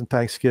Year's and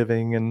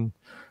Thanksgiving and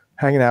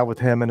hanging out with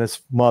him and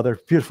his mother,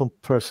 beautiful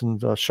person,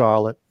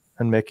 Charlotte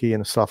and Mickey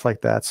and stuff like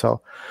that.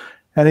 So,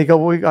 and we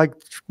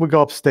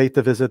go upstate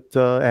to visit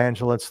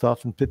Angela and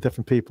stuff and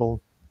different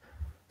people.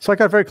 So I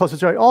got very close to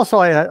Joey. Also,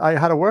 I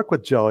had to work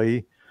with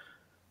Joey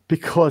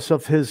because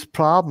of his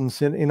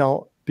problems. And,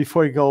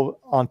 before you go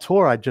on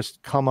tour, I'd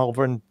just come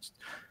over and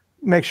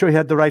make sure he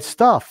had the right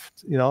stuff,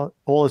 you know,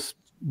 all his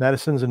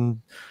medicines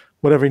and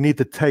whatever he needed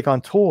to take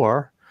on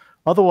tour.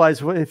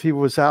 Otherwise, if he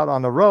was out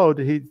on the road,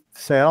 he'd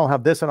say, I don't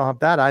have this, I don't have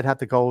that. I'd have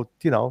to go,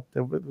 you know,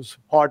 it was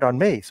hard on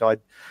me. So I'd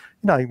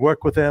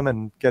work with him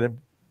and get him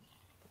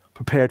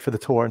prepared for the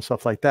tour and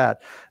stuff like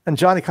that. And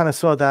Johnny kind of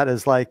saw that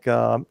as like,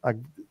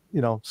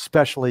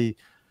 especially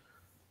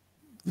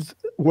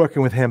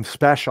working with him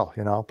special,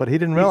 you know, but he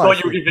didn't realize.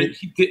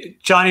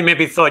 Johnny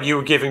maybe thought you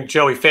were giving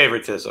Joey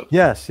favoritism.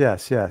 Yes. That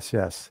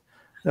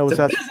was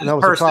a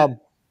problem.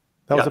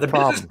 The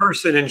business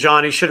person in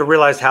Johnny should have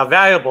realized how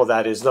valuable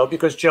that is, though,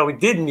 because Joey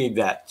did need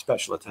that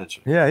special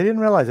attention. Yeah, he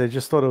didn't realize it. He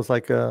just thought it was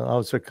like I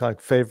was kind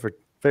of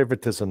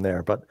favoritism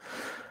there, but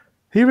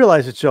he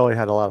realized that Joey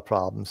had a lot of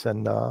problems,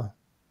 and I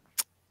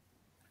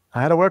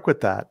had to work with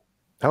that.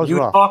 That was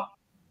rough.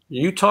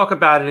 You talk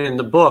about it in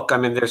the book. I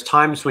mean, there's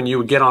times when you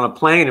would get on a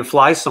plane and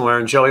fly somewhere,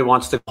 and Joey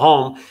wants to go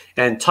home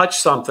and touch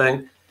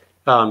something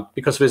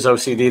because of his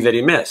OCD that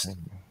he missed.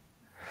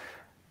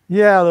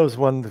 Yeah, there was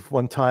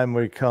one time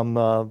we come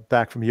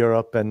back from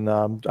Europe, and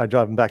I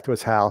drive him back to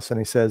his house, and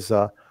he says,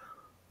 I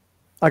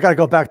got to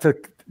go back to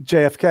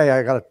JFK.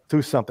 I got to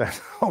do something.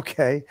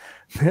 Okay,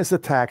 there's a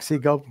taxi.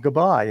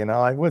 Goodbye. You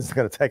know, I wasn't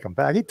going to take him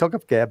back. He took a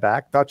cab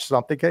back, touched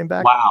something, came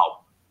back.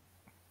 Wow.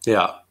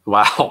 Yeah.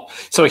 Wow.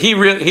 So if you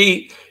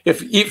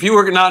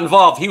were not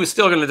involved, he was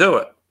still going to do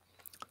it.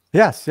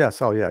 Yes.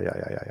 Oh, yeah.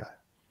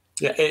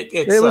 Yeah.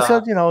 It was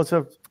it's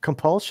a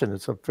compulsion.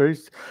 It's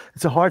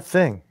a hard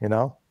thing, you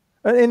know.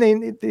 In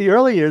the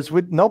early years,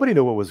 nobody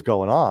knew what was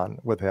going on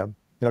with him,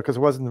 you know, because it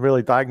wasn't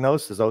really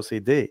diagnosed as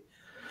OCD.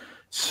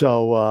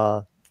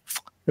 So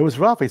it was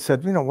rough. He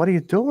said, you know, what are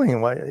you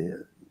doing? Why,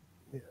 are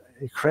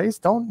you crazy?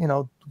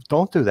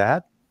 Don't do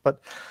that.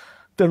 But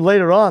then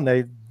later on,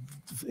 it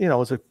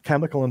was a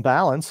chemical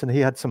imbalance, and he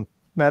had some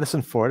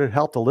medicine for it. It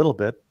helped a little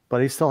bit,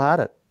 but he still had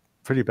it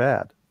pretty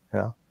bad, you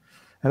know.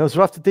 And it was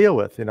rough to deal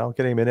with, you know,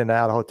 getting him in and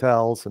out of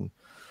hotels and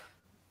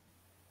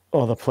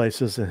all the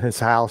places in his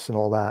house and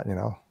all that, you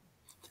know.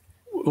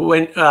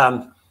 When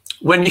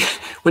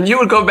you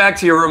would go back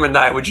to your room at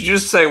night, would you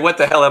just say, what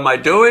the hell am I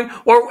doing?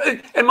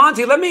 And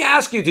Monte, let me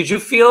ask you, did you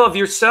feel of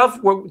yourself,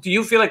 do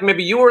you feel like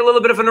maybe you were a little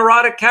bit of a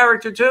neurotic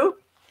character too?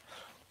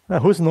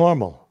 Who's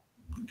normal?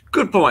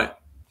 Good point.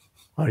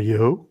 Are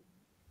you?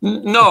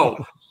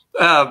 No,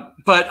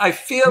 but I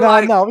feel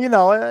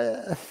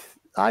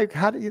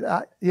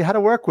you had to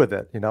work with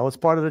it, you know, it's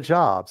part of the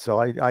job. So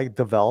I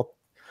developed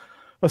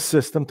a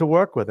system to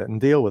work with it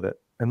and deal with it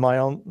in my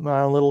own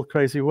little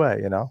crazy way,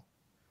 you know.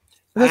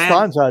 There's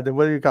times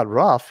it got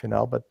rough, you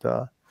know, but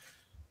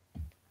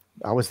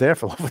I was there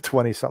for over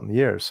 20-something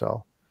years.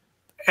 So,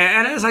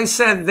 and as I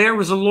said, there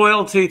was a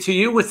loyalty to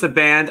you with the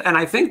band, and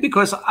I think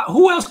because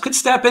who else could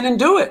step in and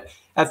do it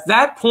at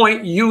that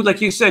point? You,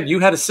 like you said, you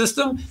had a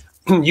system,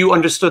 you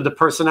understood the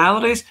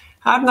personalities.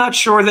 I'm not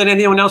sure that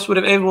anyone else would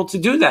have been able to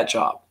do that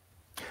job.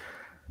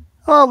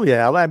 Oh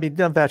yeah, I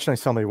mean, eventually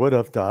somebody would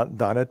have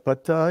done it,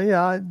 but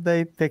yeah,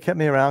 they kept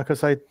me around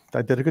because I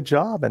did a good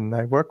job and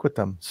I worked with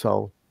them,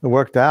 so it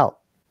worked out.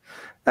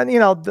 And you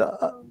know,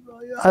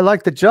 I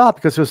liked the job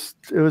because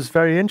it was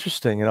very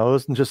interesting. You know, it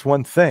wasn't just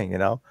one thing. You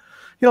know,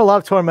 a lot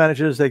of tour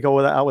managers, they go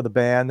out with a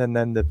band and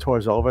then the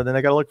tour's over, then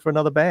they got to look for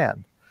another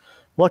band.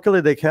 Luckily,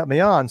 they kept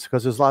me on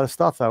because there's a lot of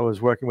stuff. I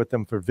was working with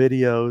them for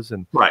videos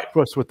and of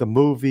course with the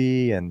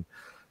movie and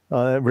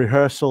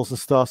rehearsals and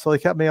stuff. So they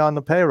kept me on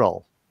the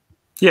payroll.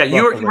 Yeah,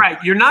 you're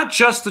right. You're not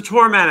just the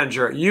tour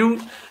manager.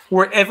 You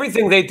were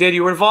everything they did.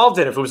 You were involved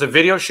in. If it was a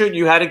video shoot,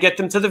 you had to get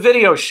them to the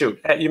video shoot.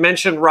 You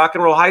mentioned Rock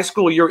and Roll High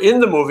School. You're in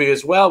the movie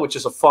as well, which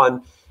is a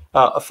fun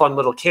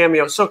little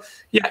cameo. So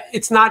yeah,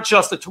 it's not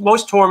just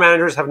most tour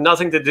managers have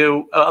nothing to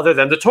do other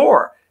than the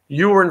tour.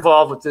 You were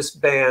involved with this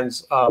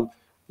band's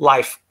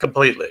life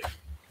completely.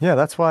 Yeah,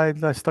 that's why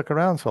I stuck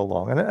around so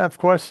long. And of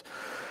course,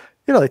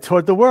 you know, they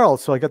toured the world,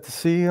 so I got to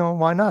see.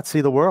 Why not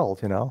see the world?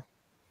 You know.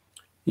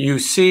 You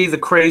see the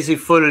crazy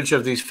footage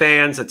of these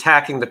fans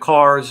attacking the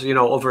cars, you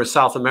know, over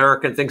South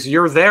America and things.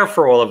 You're there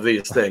for all of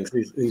these things.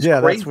 Yeah,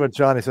 that's what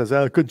Johnny says.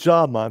 Oh, good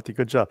job, Monte.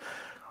 Good job.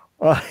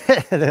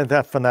 And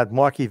that from that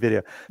Marquee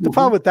video. The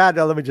problem with that,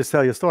 let me just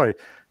tell you a story.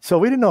 So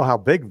we didn't know how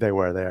big they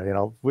were there, you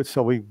know.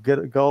 So we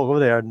go over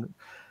there, and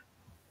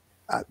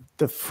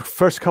the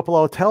first couple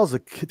of hotels, the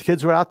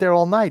kids were out there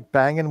all night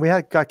banging. We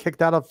got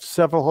kicked out of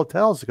several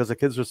hotels because the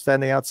kids were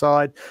standing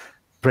outside,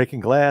 breaking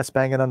glass,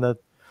 banging on the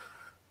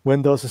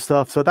windows and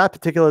stuff. So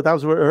that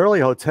was an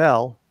early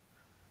hotel.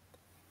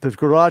 The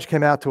garage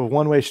came out to a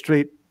one-way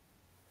street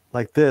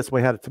like this.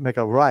 We had to make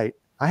a right.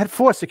 I had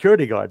 4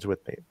 security guards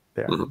with me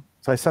there.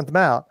 So I sent them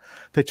out.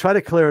 They try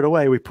to clear it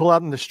away. We pull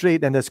out in the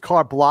street and this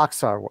car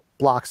blocks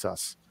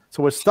us.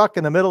 So we're stuck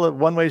in the middle of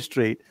one-way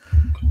street.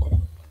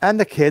 And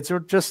the kids are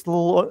just a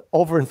little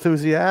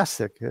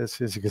over-enthusiastic, as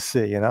you can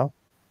see, you know.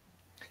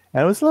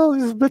 And it was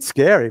a bit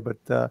scary, but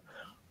you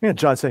know,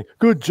 John saying,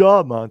 good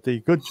job,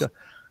 Monte, good job.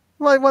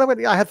 Like,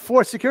 I had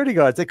 4 security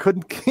guards. They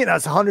couldn't, you know,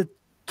 it's 100,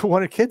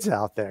 200 kids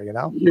out there, you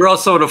know. You're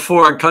also in a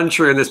foreign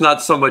country, and there's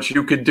not so much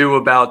you could do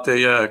about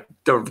the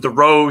the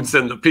roads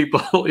and the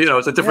people. You know,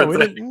 it's a different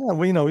thing.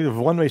 We know we have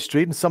a one-way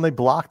street, and somebody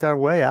blocked our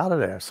way out of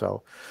there.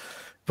 So,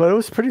 but it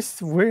was pretty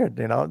weird.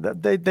 You know,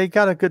 they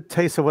got a good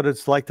taste of what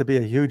it's like to be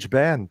a huge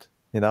band.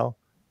 You know.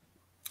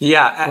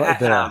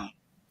 Yeah.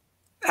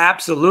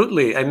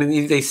 Absolutely. I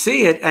mean, they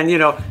see it, and you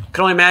know,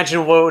 can only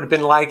imagine what it would have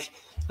been like,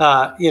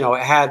 you know,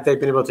 had they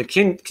been able to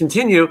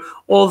continue.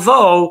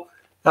 Although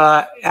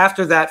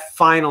after that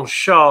final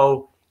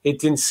show, it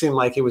didn't seem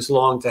like it was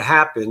long to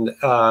happen.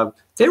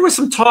 There was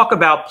some talk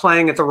about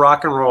playing at the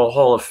Rock and Roll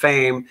Hall of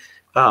Fame.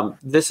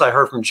 This I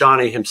heard from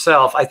Johnny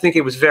himself. I think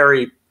it was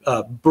very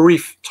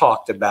brief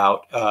talked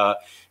about.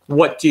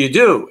 What do you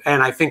do?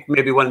 And I think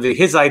maybe one of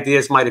his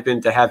ideas might have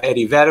been to have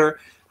Eddie Vedder.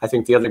 I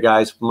think the other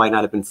guys might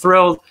not have been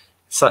thrilled.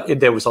 So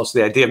there was also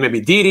the idea of maybe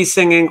Dee Dee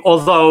singing,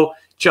 although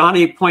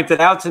Johnny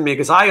pointed out to me,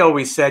 because I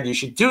always said you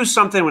should do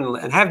something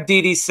and have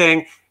Dee Dee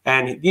sing.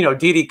 And, you know,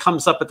 Dee Dee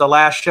comes up at the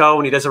last show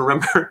and he doesn't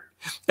remember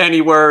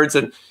any words.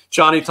 And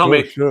Johnny told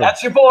me,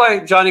 that's your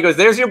boy. Johnny goes,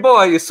 there's your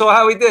boy. You saw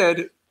how he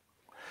did.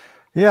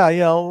 Yeah,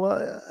 you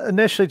know,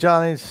 initially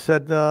Johnny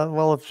said,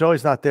 well, if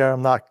Joey's not there,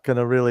 I'm not going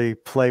to really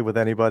play with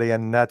anybody.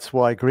 And that's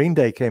why Green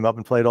Day came up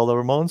and played all the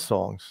Ramones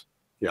songs.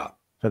 Yeah.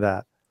 For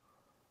that.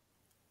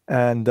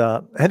 And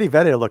Eddie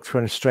Vedder looked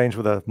kind of strange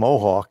with a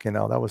mohawk, you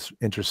know, that was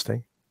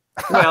interesting.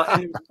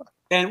 Well,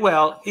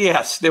 well,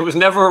 yes, there was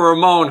never a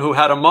Ramone who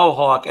had a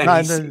mohawk. And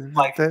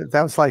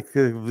that was like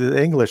the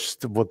English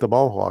with the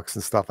mohawks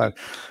and stuff. I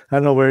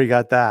don't know where he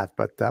got that,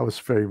 but that was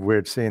very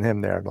weird seeing him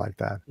there like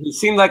that. He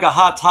seemed like a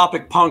Hot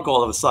Topic punk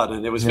all of a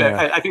sudden. It was,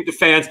 I think the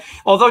fans,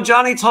 although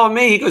Johnny told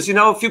me, he goes, you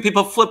know, a few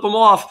people flip him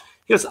off.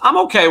 He goes, I'm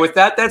okay with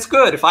that. That's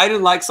good. If I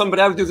didn't like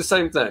somebody, I would do the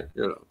same thing,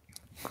 you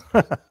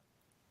know.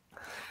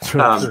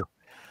 True.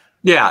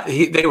 Yeah,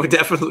 they were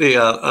definitely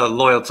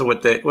loyal to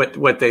what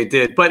they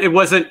did, but it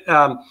wasn't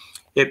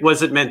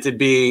meant to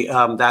be.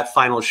 That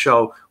final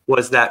show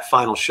was that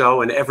final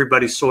show, and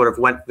everybody sort of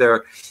went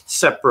their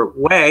separate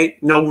way.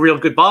 No real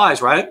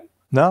goodbyes, right?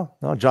 No.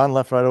 John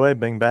left right away,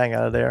 bing bang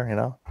out of there. You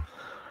know,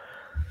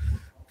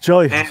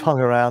 Joey hung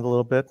around a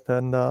little bit,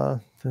 and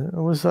it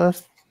was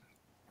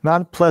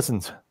not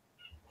pleasant.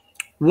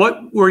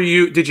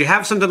 Did you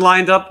have something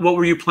lined up? What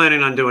were you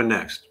planning on doing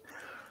next?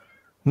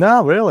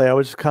 No, really. I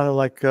was kind of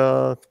like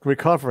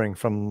recovering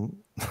from.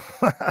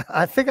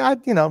 I think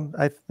in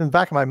the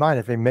back of my mind,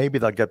 I think maybe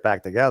they'll get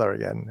back together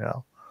again. You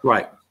know,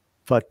 right?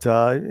 But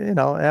you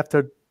know,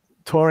 after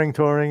touring,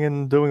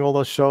 and doing all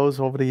those shows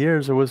over the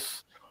years, it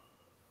was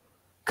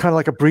kind of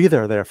like a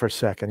breather there for a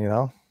second. You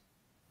know,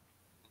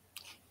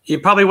 you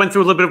probably went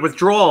through a little bit of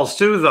withdrawals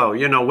too, though.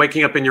 You know,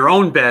 waking up in your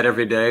own bed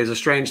every day is a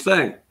strange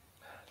thing.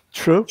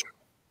 True.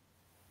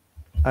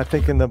 I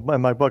think in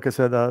my book I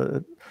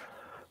said.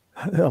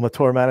 I'm a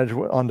tour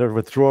manager under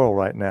withdrawal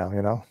right now,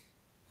 you know?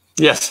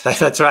 Yes,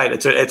 that's right.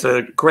 It's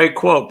a great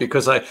quote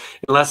because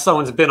unless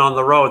someone's been on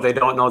the road, they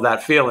don't know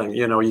that feeling.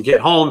 You know, you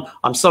get home,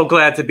 I'm so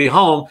glad to be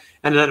home.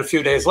 And then a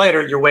few days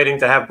later, you're waiting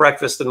to have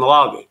breakfast in the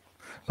lobby.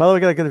 Well,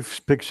 we got to give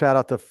a big shout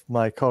out to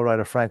my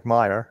co-writer, Frank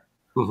Meyer,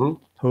 who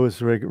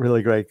is a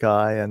really great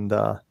guy. And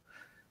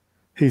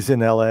he's in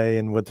LA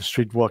and with the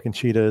Street Walking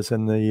Cheetahs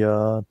and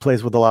the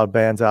plays with a lot of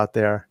bands out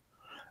there.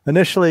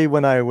 Initially,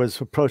 when I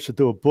was approached to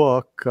do a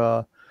book,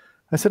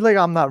 I said, like,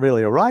 I'm not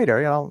really a writer,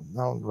 you know,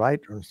 I don't write.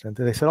 And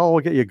they said, oh,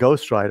 we'll get you a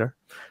ghostwriter.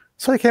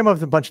 So I came up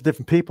with a bunch of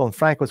different people, and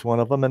Frank was one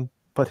of them.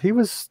 But he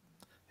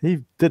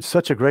did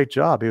such a great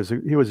job. He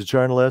was a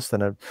journalist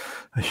and a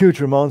huge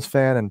Ramones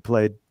fan and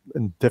played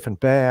in different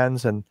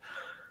bands. And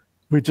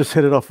we just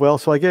hit it off well.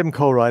 So I gave him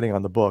co-writing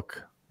on the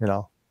book, you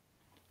know.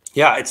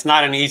 Yeah, it's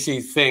not an easy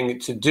thing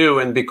to do.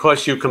 And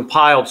because you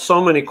compiled so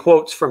many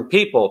quotes from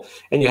people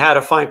and you had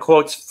to find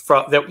quotes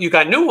that you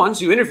got new ones,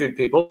 you interviewed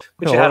people,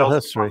 but you had oral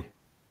history.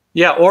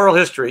 Yeah, oral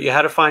history. You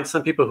had to find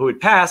some people who had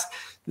passed.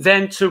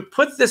 Then to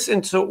put this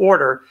into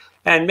order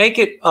and make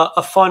it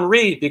a fun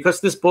read,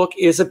 because this book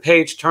is a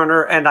page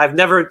turner. And I've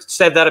never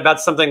said that about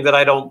something that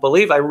I don't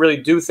believe. I really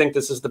do think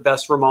this is the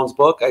best Ramones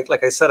book.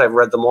 Like I said, I've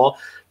read them all.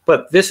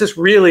 But this is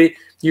really,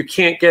 you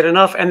can't get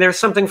enough. And there's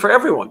something for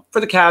everyone, for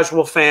the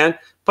casual fan,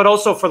 but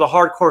also for the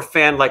hardcore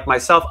fan like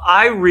myself.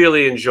 I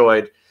really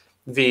enjoyed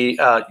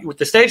with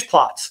the stage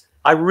plots.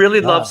 I really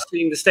loved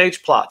seeing the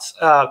stage plots.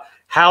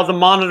 How the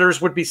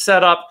monitors would be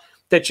set up,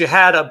 that you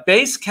had a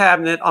bass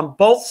cabinet on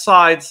both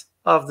sides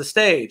of the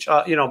stage,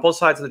 you know, both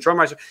sides of the drum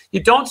riser.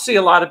 You don't see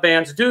a lot of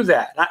bands do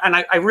that. And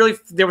I really,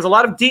 there was a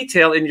lot of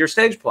detail in your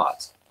stage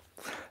plots.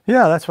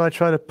 Yeah, that's why I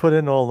try to put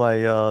in all my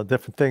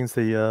different things,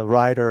 the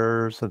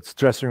riders, the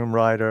dressing room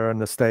rider,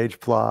 and the stage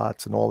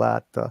plots and all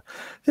that.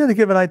 Yeah, to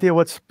give an idea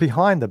what's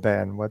behind the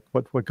band,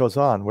 what goes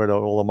on, where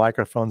all the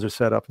microphones are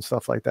set up and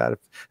stuff like that.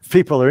 If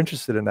people are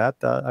interested in that,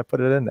 I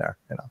put it in there.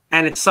 You know,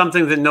 and it's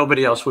something that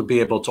nobody else would be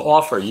able to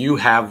offer. You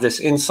have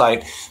this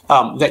insight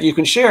that you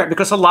can share,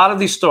 because a lot of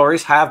these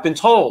stories have been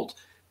told,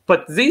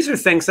 but these are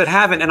things that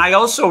haven't. And I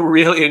also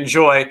really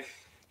enjoy.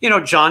 You know,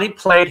 Johnny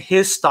played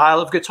his style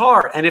of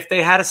guitar, and if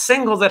they had a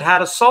single that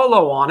had a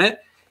solo on it,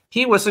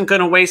 he wasn't going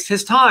to waste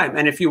his time.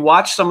 And if you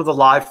watch some of the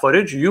live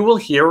footage, you will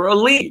hear a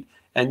lead.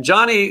 And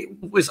Johnny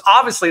was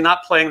obviously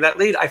not playing that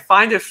lead. I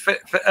find it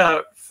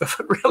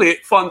really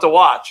fun to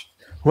watch.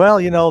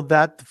 Well, you know,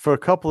 that for a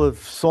couple of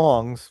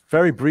songs,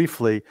 very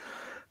briefly,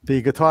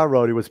 the guitar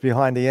roadie was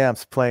behind the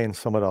amps playing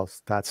some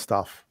of that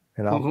stuff,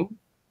 you know? Mm-hmm.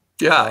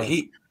 Yeah,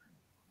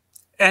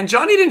 and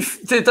Johnny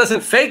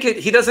doesn't fake it.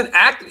 He doesn't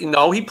act.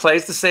 He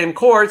plays the same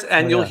chords,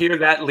 and you'll hear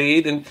that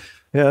lead. And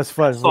yeah, that's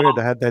fun. Weird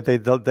that they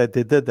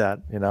did that,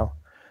 you know.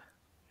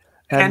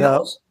 And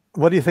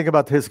what do you think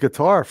about his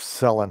guitar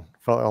selling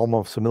for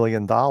almost $1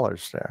 million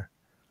there?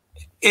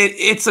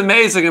 It's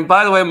amazing. And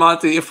by the way,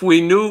 Monty, if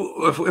we knew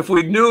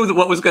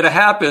what was going to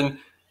happen,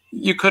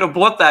 you could have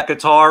bought that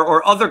guitar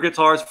or other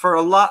guitars for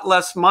a lot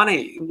less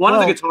money. One of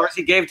the guitars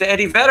he gave to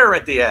Eddie Vedder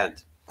at the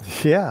end.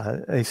 Yeah,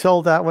 he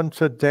sold that one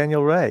to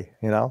Daniel Ray,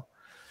 you know,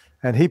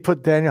 and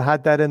Daniel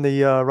had that in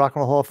the Rock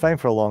and Roll Hall of Fame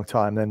for a long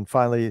time. Then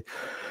finally,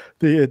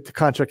 the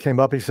contract came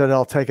up. He said,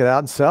 "I'll take it out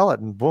and sell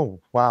it," and boom,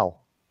 wow,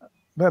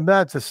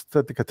 that's just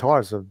the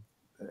guitars are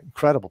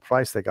incredible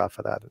price they got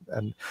for that,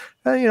 and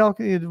you know,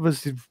 it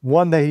was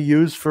one that he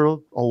used for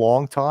a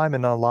long time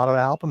in a lot of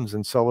albums,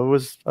 and so it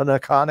was an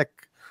iconic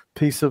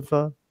piece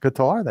of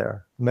guitar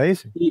there.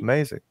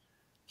 Amazing.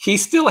 He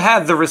still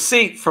had the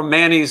receipt from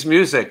Manny's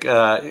music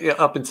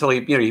up until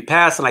he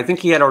passed, and I think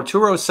he had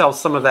Arturo sell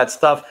some of that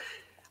stuff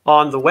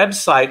on the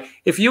website.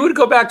 If you would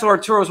go back to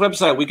Arturo's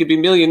website, we could be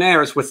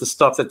millionaires with the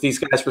stuff that these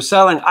guys were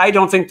selling. I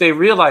don't think they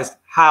realized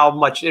how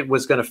much it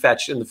was going to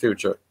fetch in the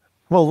future.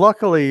 Well,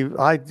 luckily,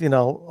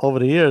 over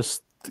the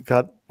years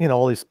got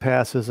all these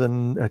passes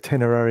and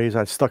itineraries.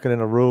 I stuck it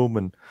in a room,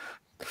 and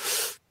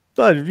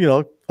I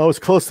was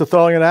close to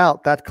throwing it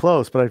out, that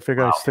close, but I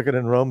figured I'd stick it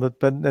in Rome. But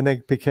then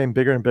they became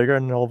bigger and bigger,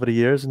 and over the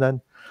years, and then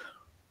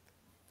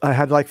I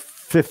had like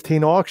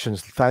 15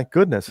 auctions. Thank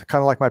goodness,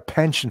 kind of like my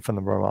pension from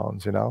the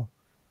Ramones, you know.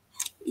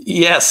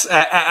 Yes,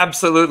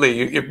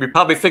 absolutely. You're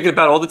probably thinking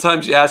about all the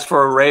times you asked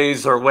for a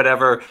raise or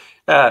whatever.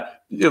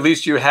 At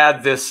least you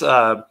had this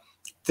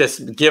this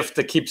gift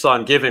that keeps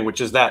on giving, which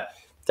is that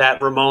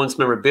Ramones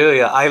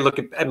memorabilia. I look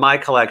at my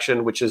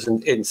collection, which is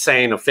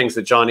insane, of things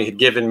that Johnny had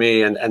given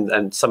me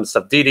and some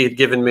stuff Dee Dee had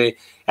given me.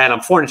 And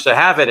I'm fortunate to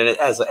have it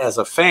as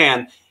a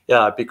fan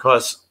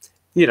because,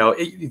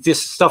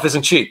 this stuff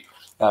isn't cheap.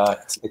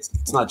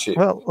 It's not cheap.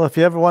 Well, if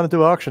you ever want to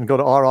do auction, go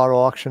to RR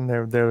Auction.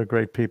 They're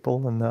great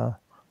people. And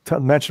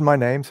mention my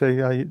name,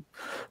 say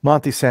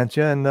Monty sent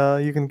you,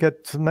 and you can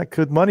get some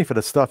good money for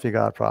the stuff you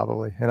got,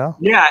 probably, you know?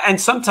 Yeah, and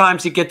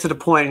sometimes you get to the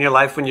point in your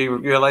life when you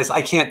realize,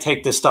 I can't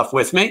take this stuff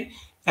with me.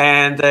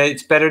 And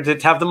it's better to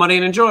have the money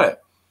and enjoy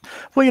it.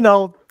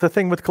 Well, the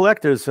thing with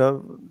collectors,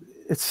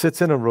 it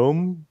sits in a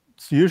room.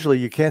 So usually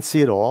you can't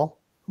see it all.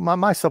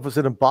 My stuff was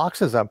in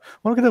boxes. What am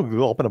I going to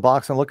do? Open a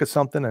box and look at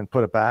something and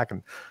put it back,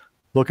 and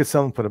look at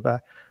something, put it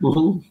back.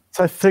 Mm-hmm.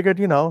 So I figured,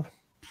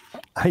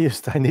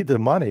 I need the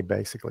money,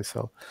 basically.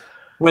 So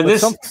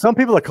some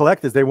people are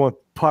collectors, they won't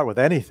part with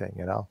anything,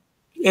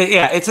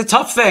 Yeah, it's a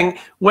tough thing.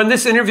 When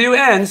this interview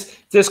ends,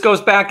 this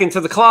goes back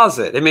into the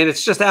closet. I mean,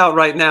 it's just out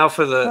right now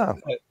for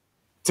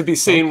to be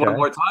seen one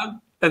more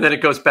time, and then it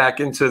goes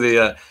back into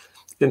the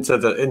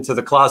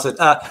closet.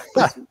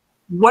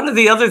 One of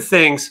the other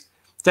things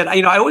that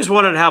I always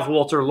wanted to have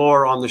Walter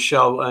Lohr on the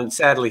show, and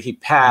sadly he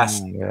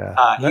passed.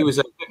 He was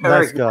a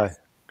very nice guy.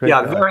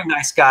 Very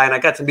nice guy, and I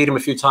got to meet him a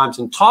few times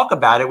and talk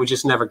about it. We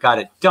just never got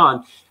it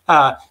done.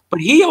 But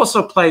he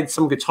also played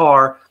some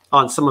guitar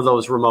on some of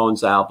those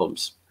Ramones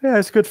albums. Yeah,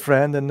 he's a good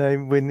friend,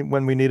 and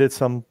when we needed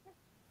some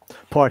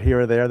part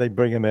here or there, they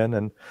bring him in,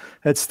 and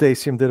Ed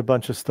Stasium did a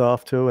bunch of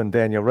stuff too, and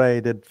Daniel Ray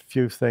did a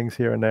few things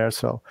here and there.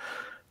 So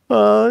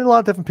a lot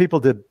of different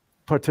people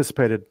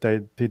participated.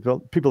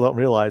 People don't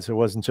realize it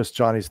wasn't just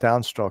Johnny's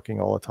downstroking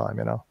all the time,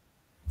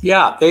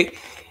 Yeah,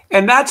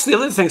 and that's the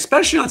other thing,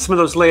 especially on some of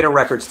those later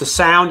records. The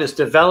sound is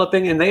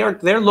developing, and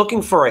they're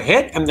looking for a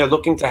hit, and they're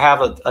looking to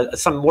have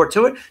some more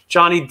to it.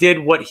 Johnny did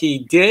what he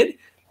did,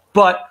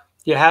 but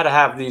you had to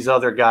have these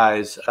other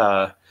guys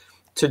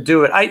to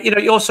do it.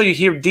 You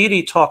hear Dee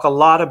Dee talk a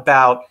lot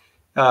about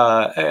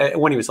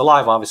when he was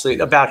alive, obviously,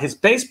 about his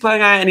bass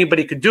playing.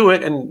 Anybody could do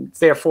it, and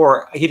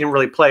therefore he didn't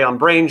really play on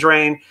Brain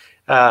Drain.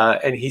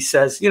 And he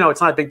says,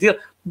 it's not a big deal.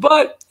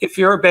 But if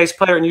you're a bass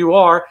player, and you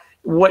are,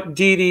 what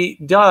Dee Dee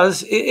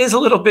does is a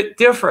little bit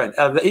different.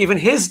 Even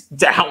his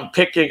down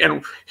picking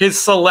and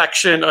his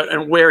selection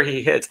and where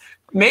he hits.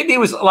 Maybe a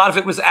lot of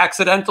it was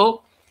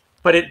accidental,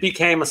 but it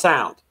became a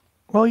sound.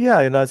 Well, yeah,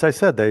 as I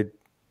said, they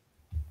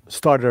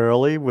started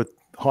early with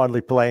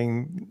hardly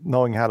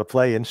knowing how to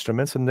play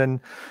instruments, and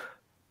then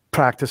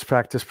practice,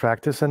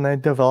 and they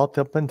developed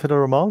up into the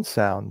Ramones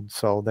sound.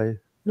 So they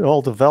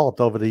all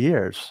developed over the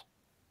years.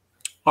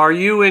 Are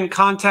you in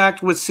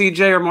contact with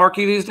CJ or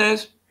Marky these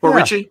days, or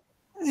Richie?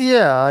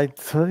 Yeah, I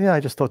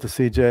just talked to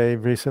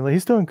CJ recently.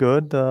 He's doing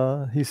good.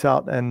 He's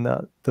out in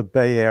the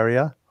Bay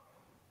Area.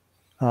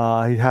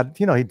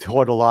 He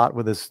toured a lot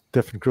with his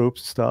different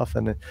groups and stuff,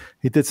 and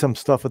he did some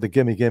stuff with the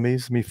Gimme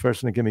Gimmes, Me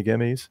First and the Gimme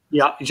Gimmes.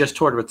 Yeah, he just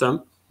toured with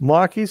them.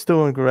 Marky's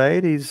doing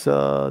great. He's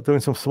doing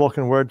some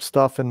spoken word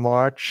stuff in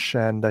March,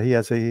 and he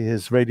has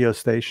his radio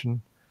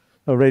station,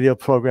 a radio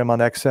program on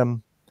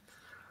XM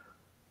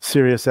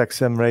Sirius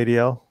XM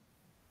radio.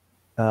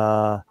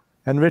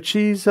 And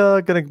Richie's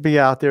going to be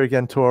out there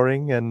again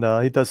touring, and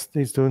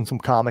he's doing some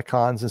Comic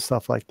Cons and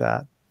stuff like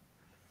that.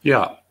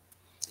 Yeah.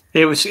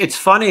 It's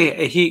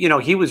funny.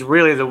 He was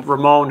really the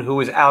Ramon who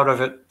was out of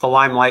the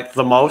limelight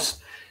the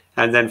most,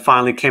 and then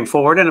finally came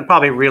forward and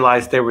probably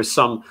realized there was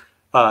some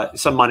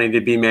money to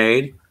be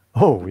made.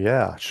 Oh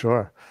yeah,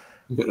 sure.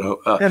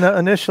 And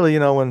initially,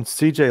 when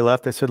CJ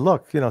left, I said,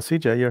 "Look,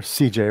 CJ, you're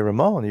CJ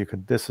Ramon. You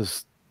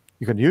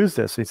could use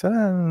this." He said,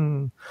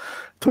 it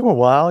took him a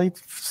while. He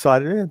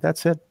decided,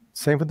 that's it.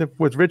 Same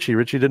with Richie.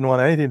 Richie didn't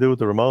want anything to do with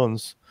the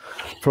Ramones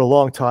for a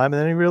long time,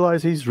 and then he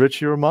realized he's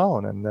Richie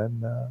Ramone, and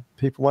then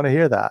people want to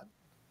hear that.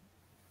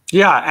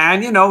 Yeah,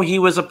 and he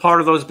was a part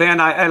of those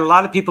bands. And a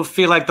lot of people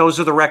feel like those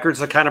are the records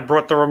that kind of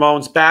brought the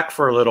Ramones back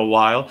for a little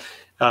while.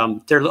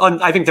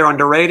 I think they're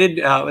underrated.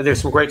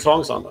 There's some great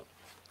songs on them.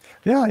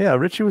 Yeah,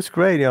 Richie was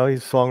great.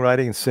 He's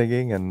songwriting and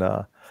singing, and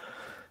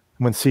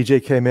when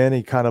CJ came in,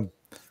 he kind of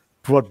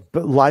brought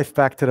life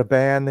back to the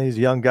band. He's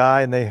a young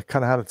guy, and they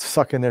kind of had to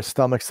suck in their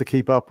stomachs to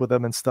keep up with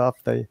him and stuff.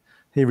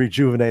 He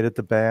rejuvenated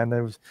the band.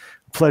 It was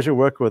a pleasure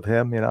working with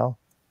him,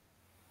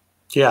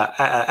 Yeah,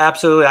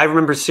 absolutely. I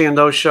remember seeing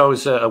those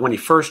shows when he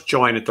first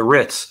joined at the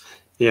Ritz,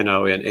 in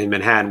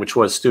Manhattan, which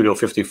was Studio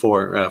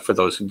 54, for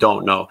those who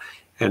don't know.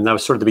 And that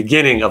was sort of the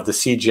beginning of the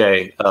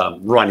CJ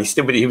run.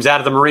 He was out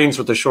of the Marines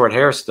with the short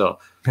hair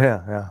still.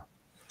 Yeah.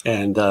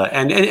 And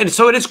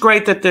so it is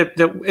great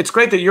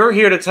that you're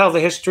here to tell the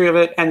history of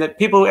it, and that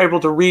people are able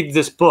to read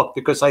this book,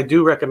 because I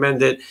do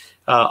recommend it,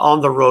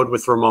 On the Road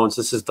with Ramones.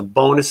 This is the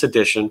bonus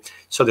edition.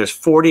 So there's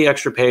 40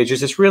 extra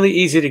pages. It's really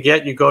easy to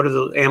get. You go to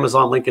the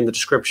Amazon link in the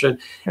description.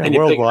 And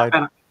worldwide.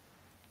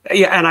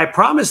 And I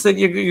promise that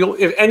you'll,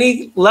 if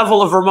any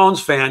level of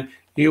Ramones fan,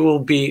 you will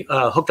be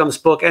hooked on this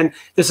book. And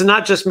this is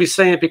not just me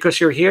saying it because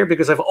you're here,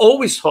 because I've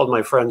always told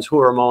my friends who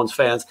are Ramones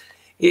fans,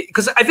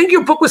 because I think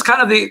your book was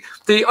kind of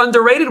the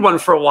underrated one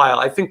for a while.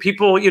 I think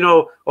people,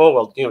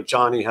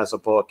 Johnny has a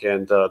book,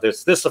 and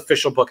there's this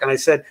official book. And I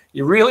said,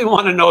 you really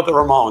want to know the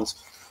Ramones.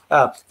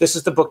 This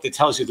is the book that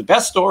tells you the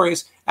best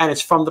stories, and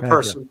it's from the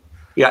person.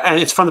 Yeah, and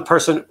it's from the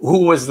person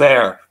who was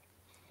there.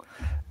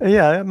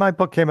 Yeah, my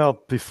book came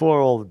out before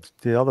all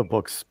the other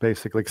books,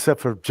 basically, except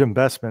for Jim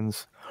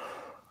Bestman's.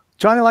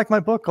 Johnny liked my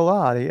book a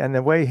lot, and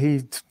the way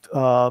he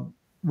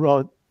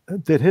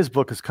did his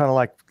book is kind of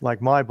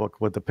like my book,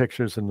 with the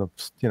pictures and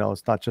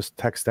it's not just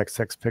text,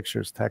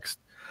 pictures, text.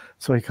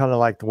 So he kind of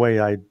liked the way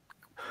I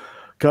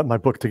got my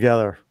book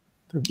together.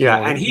 Yeah,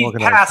 and he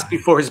passed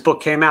before his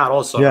book came out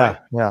also. Yeah,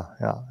 right?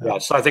 Yeah.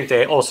 So I think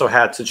they also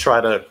had to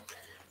try to,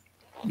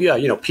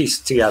 piece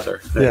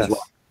together as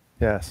well.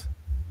 Yes.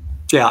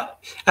 Yeah.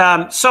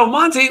 So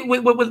Monte,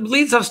 what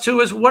leads us to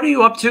is, what are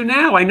you up to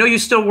now? I know you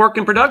still work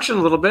in production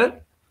a little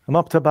bit. I'm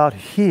up to about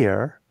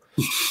here.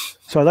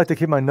 So I like to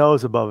keep my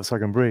nose above it so I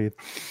can breathe.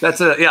 That's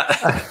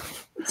yeah.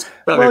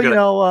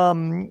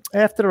 Well,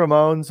 after the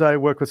Ramones, I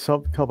worked with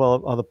a couple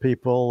of other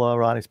people,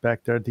 Ronnie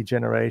Spector,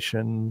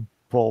 Degeneration,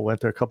 Paul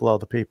Winter, a couple of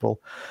other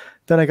people.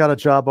 Then I got a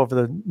job over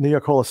the New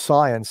York Hall of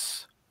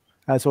Science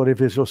as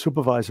audiovisual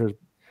supervisor.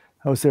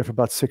 I was there for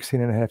about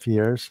 16 and a half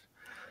years.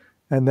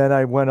 And then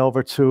I went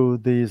over to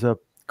these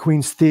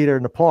Queens Theater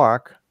in the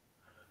Park,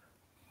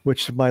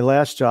 which is my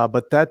last job.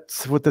 But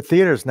that's with the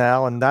theaters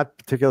now, and that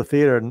particular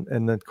theater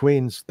in the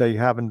Queens, they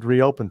haven't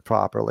reopened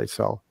properly.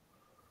 So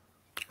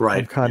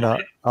I'm kind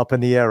of up in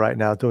the air right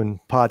now, doing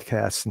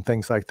podcasts and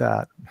things like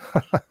that.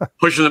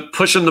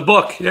 pushing the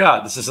book.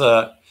 Yeah, this is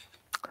I'm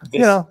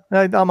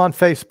on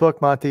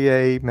Facebook, Monte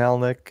A.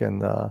 Melnick,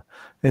 and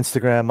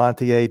Instagram,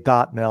 Monte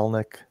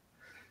A.Melnick.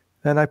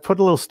 And I put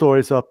little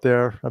stories up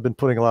there. I've been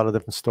putting a lot of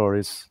different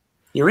stories.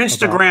 Your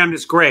Instagram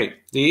is great.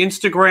 The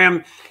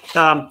Instagram,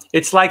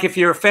 it's like if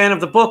you're a fan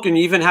of the book and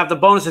you even have the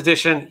bonus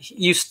edition,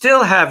 you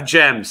still have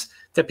gems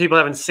that people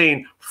haven't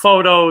seen,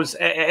 photos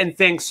and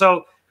things.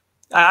 So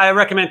I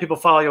recommend people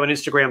follow you on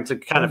Instagram to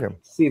kind of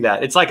see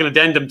that. It's like an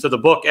addendum to the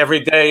book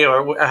every day,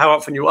 or how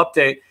often you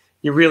update.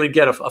 You really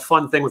get a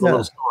fun thing with a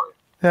little story.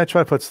 Yeah, I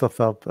try to put stuff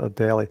up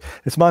daily.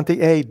 It's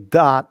Monte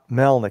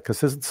A.Melnick,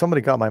 because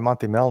somebody got my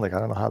Monte Melnick. I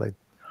don't know how they...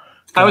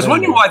 I was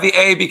wondering why the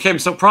A became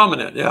so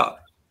prominent. Yeah.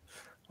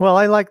 Well,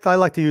 I like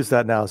to use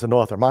that now as an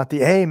author.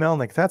 Monte A.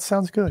 Melnick. That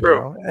sounds good.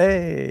 True.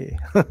 Hey.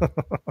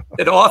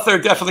 An author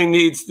definitely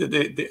needs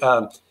the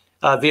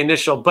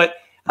initial. But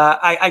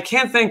I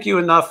can't thank you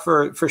enough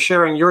for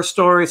sharing your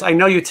stories. I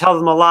know you tell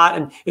them a lot,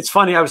 and it's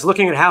funny. I was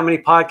looking at how many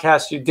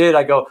podcasts you did.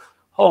 I go,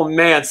 oh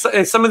man!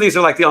 And some of these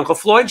are like the Uncle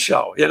Floyd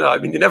show. I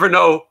mean, you never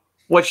know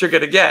what you're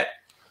going to get,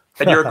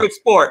 and you're a good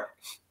sport.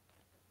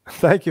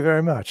 Thank you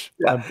very much.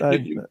 Yeah.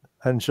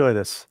 I enjoy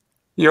this.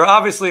 You're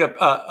obviously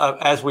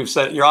as we've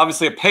said, you're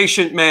obviously a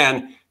patient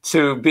man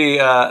to be.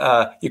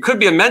 You could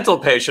be a mental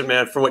patient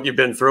man for what you've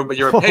been through, but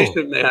you're a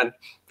patient man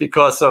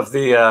because of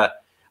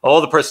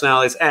all the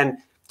personalities. And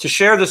to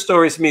share the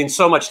stories means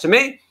so much to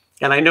me,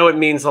 and I know it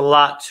means a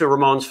lot to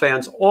Ramones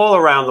fans all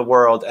around the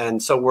world.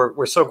 And so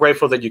we're so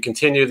grateful that you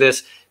continue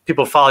this.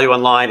 People follow you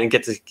online and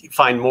get to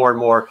find more and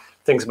more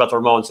things about the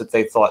Ramones that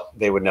they thought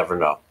they would never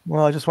know.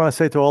 Well, I just want to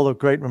say to all the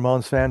great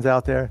Ramones fans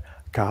out there,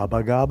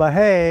 Gabba Gabba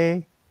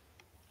Hey.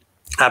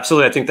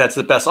 Absolutely. I think that's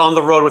the best. On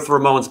the Road with the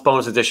Ramones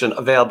bonus edition,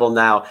 available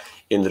now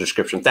in the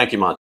description. Thank you,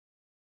 Monte.